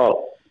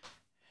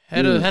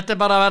 Þetta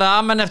bara að vera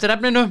amen eftir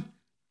efninu.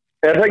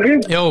 Það ekki?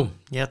 Jó,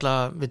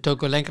 við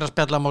tökum lengra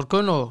spjalla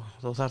morgun og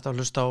þú þarft að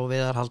hlusta á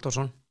Viðar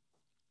Halldórsson.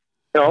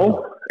 Já,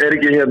 er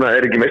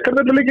ekki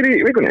meistardeildarleikir í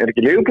vikunni? Er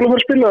ekki Liverpool að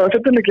fara að spila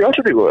setjarleik í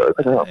Atletico?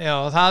 Já,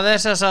 það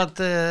er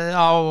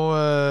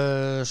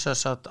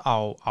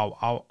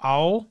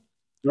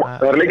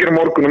Það er leikir á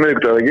morgun og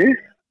miðvikudag, ekki?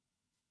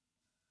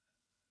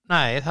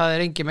 Nei, það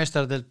er engin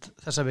meistardeild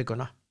þessa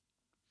vikuna.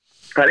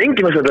 Það er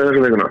engin meistardeild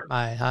þessa vikuna?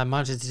 Nei, það er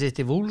Manchester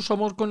City Wolves á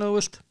morgun, þú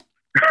veist.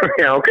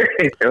 Já, ok.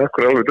 Já,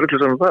 hvað er alveg drullu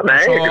saman það? Nei,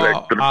 ekki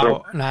drullu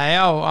saman. Nei,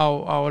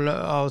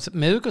 á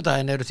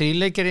miðvikudaginn eru 3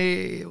 leikir í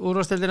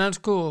úrvalsdeildinni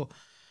ensku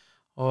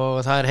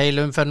og það er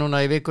heil umferð núna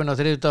í vikuna,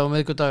 þriðjudag og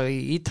miðvikudag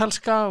í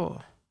ítalska og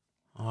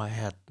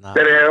hérna.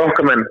 Það er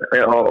okkar menn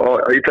á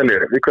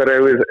Ítalíu.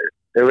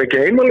 Við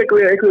ekki heimaleik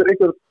við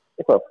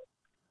eitthvað?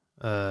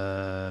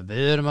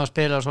 Við erum að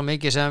spila svo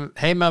mikið sem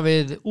heima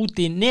við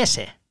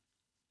Udinese.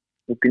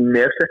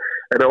 Udinese?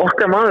 Er það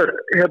okkar maður,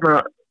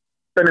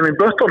 Benjamin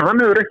Button,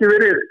 hann hefur ekki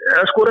verið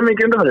að skora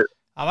mikið undanfarið.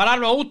 Það var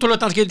alveg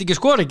ótrúlegt, hann skildi ekki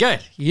skora í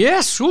gær.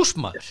 Jesús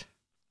maður.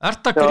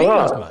 Ertu að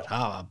grínast maður?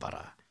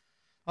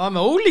 Það var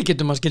með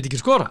ólíkindum, hann skildi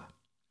ekki skora.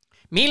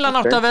 Mílan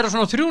átti að vera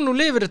svona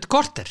 3-0 yfir þetta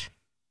korter.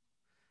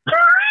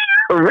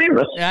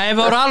 Já, ég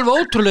var alveg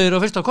ótrúlegir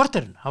á fyrsta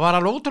korterinn. Það var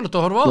alveg ótrúlegt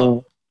að horfa á það.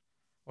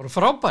 Það voru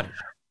frábærir.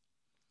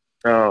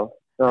 Já.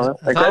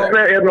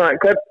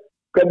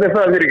 Hvernig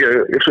það fyrir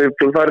ekki?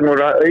 Þú farið nú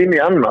einu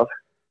í annað.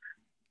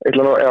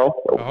 Hvernig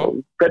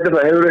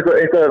það? Hefur þú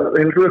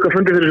eitthvað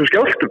fundið fyrir þessum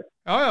skjálftum?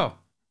 Já.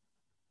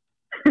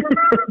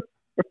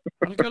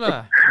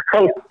 Algjörlega.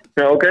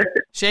 Já, ok.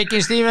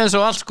 Shakin' Stevens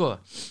og allt sko.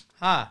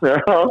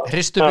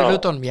 Hristu upp í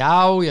hlutunum. Já,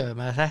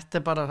 þetta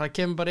er bara, það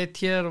kemur bara eitt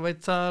hér og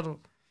veit þar og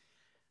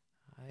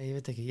ég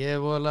veit ekki, ég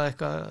voru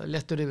eitthvað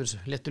lettur yfir þessu,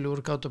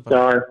 letturljúr gátu bara.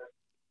 Já,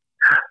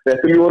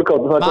 letturljúr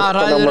gátu. Maður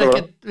ræður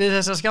ekkert við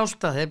þessa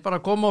skjálfta, þeir bara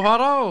koma og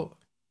fara og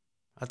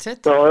that's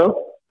it. Já,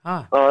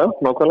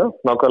 nákvæmlega.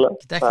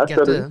 Get ekki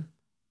gett við þeim.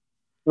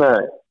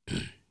 Nei.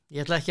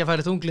 Ég ætla ekki að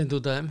fara í þunglind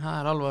út af þeim, það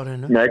er alveg á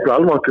hreinu. Nei, ekki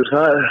alveg,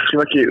 það sem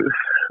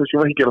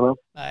ekki gera það.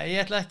 Nei, ég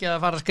ætla ekki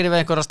að fara að skrifa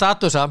einhverja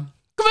statusa.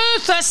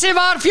 Guð, þessi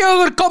var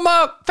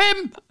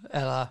 4,5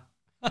 eða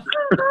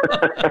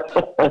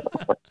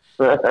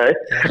ég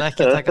ætla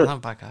ekki að taka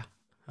þann baka.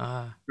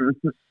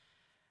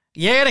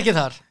 Ég er ekki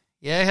þar.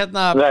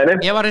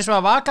 Ég var eins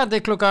og vakandi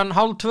klukkan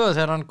 1:30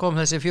 þegar hann kom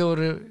þessi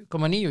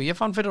 4,9. Ég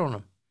fann fyrir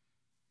honum.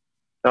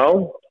 Já,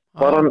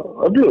 var hann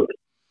öflugur?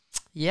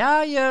 Já,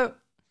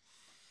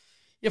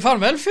 ég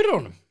fann vel fyrir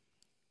honum.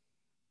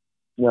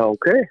 Já,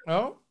 ok.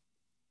 Já.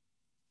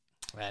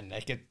 En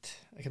ekkert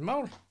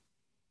mál.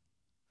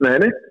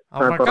 Nei.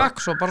 Áfram gakk,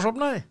 svo bara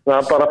sofnaði. Það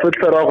er bara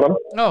fullferð áfram.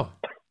 Já.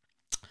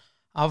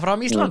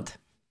 Áfram Ísland.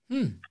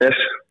 Yes,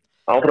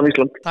 áfram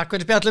Ísland. Takk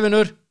fyrir spjalli,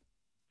 vinur.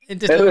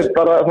 Herðu,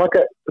 bara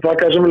þakka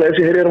þessum leið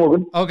sem hér á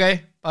morgun. Ok,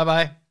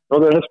 bye.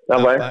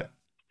 Bye.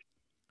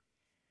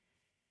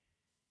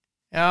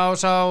 Já,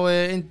 sá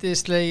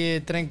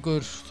yndislegi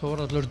drengur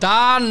Þórhallur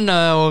Dan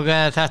og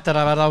þetta er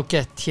að verða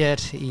ágætt hér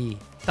í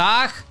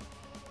dag.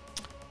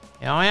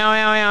 Já.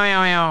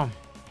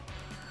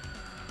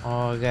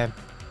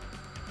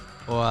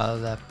 Og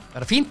að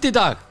vera fínt í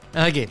dag,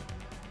 eða ekki?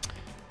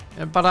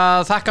 Ég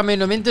bara þakka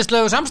mínum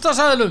yndislegu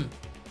samstarfsaðilum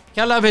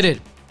kærlega fyrir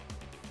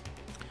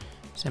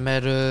sem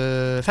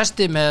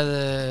festi með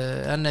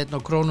N1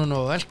 og Krónun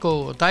og Elko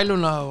og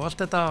Dæluna og allt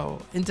þetta og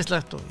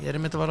yndislegt og ég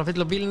myndi að fara að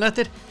fylla bílinn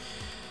eftir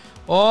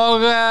og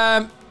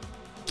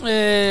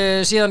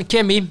síðan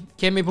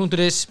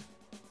Kemi.is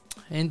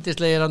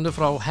yndislegir hann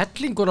frá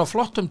hellingur á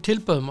flottum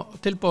tilbúðum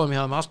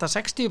hjá þeim, alltaf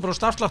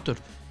 60% afsláttur.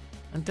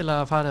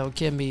 Endilega farið á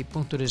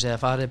Kemi.is eða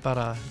farið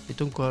bara í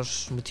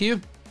Dunguhás með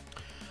 10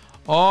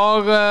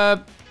 og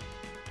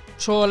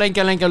svo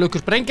lengja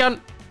Lukas Brengjan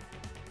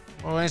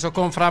og eins og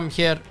kom fram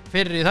hér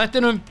fyrir í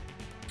þættinum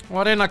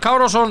og Einar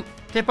Kárásson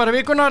tippari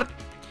vikunar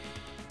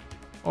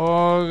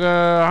og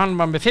hann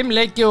var með 5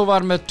 leiki og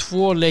var með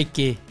 2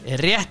 leiki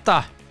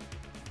rétta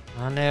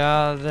þannig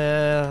að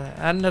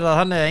enn er það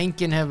þannig að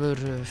enginn hefur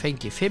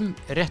fengið 5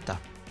 rétta.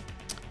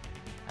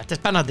 Þetta er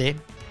spennandi.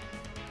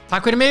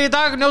 Takk fyrir mig í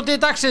dag,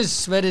 njótið dagsins,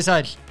 verið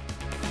sæl.